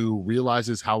somebody who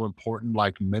realizes how important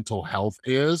like mental health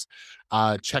is,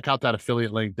 check out that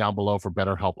affiliate link down below for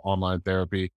BetterHelp Online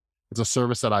Therapy. It's a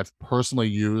service that I've personally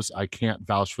used. I can't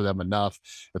vouch for them enough.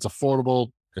 It's affordable.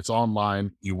 It's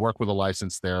online. You work with a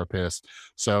licensed therapist.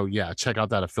 So yeah, check out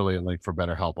that affiliate link for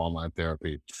BetterHelp Online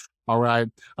Therapy. All right.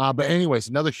 But anyways,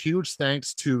 another huge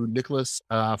thanks to Nicholas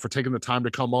for taking the time to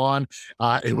come on.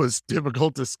 It was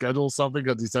difficult to schedule something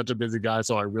because he's such a busy guy.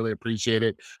 So I really appreciate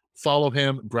it. Follow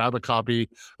him, grab a copy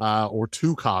or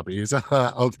two copies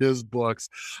of his books.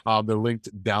 They're linked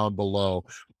down below.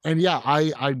 And yeah,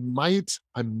 I might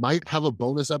have a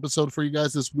bonus episode for you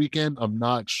guys this weekend. I'm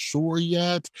not sure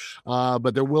yet,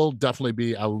 but there will definitely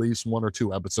be at least one or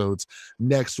two episodes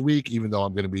next week, even though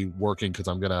I'm going to be working because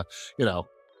I'm going to,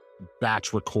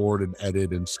 batch record and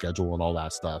edit and schedule and all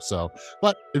that stuff. So,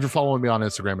 but if you're following me on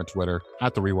Instagram and Twitter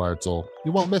at the Rewired Soul,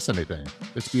 you won't miss anything.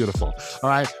 It's beautiful. All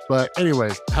right. But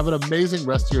anyways, have an amazing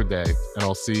rest of your day, and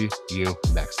I'll see you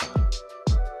next time.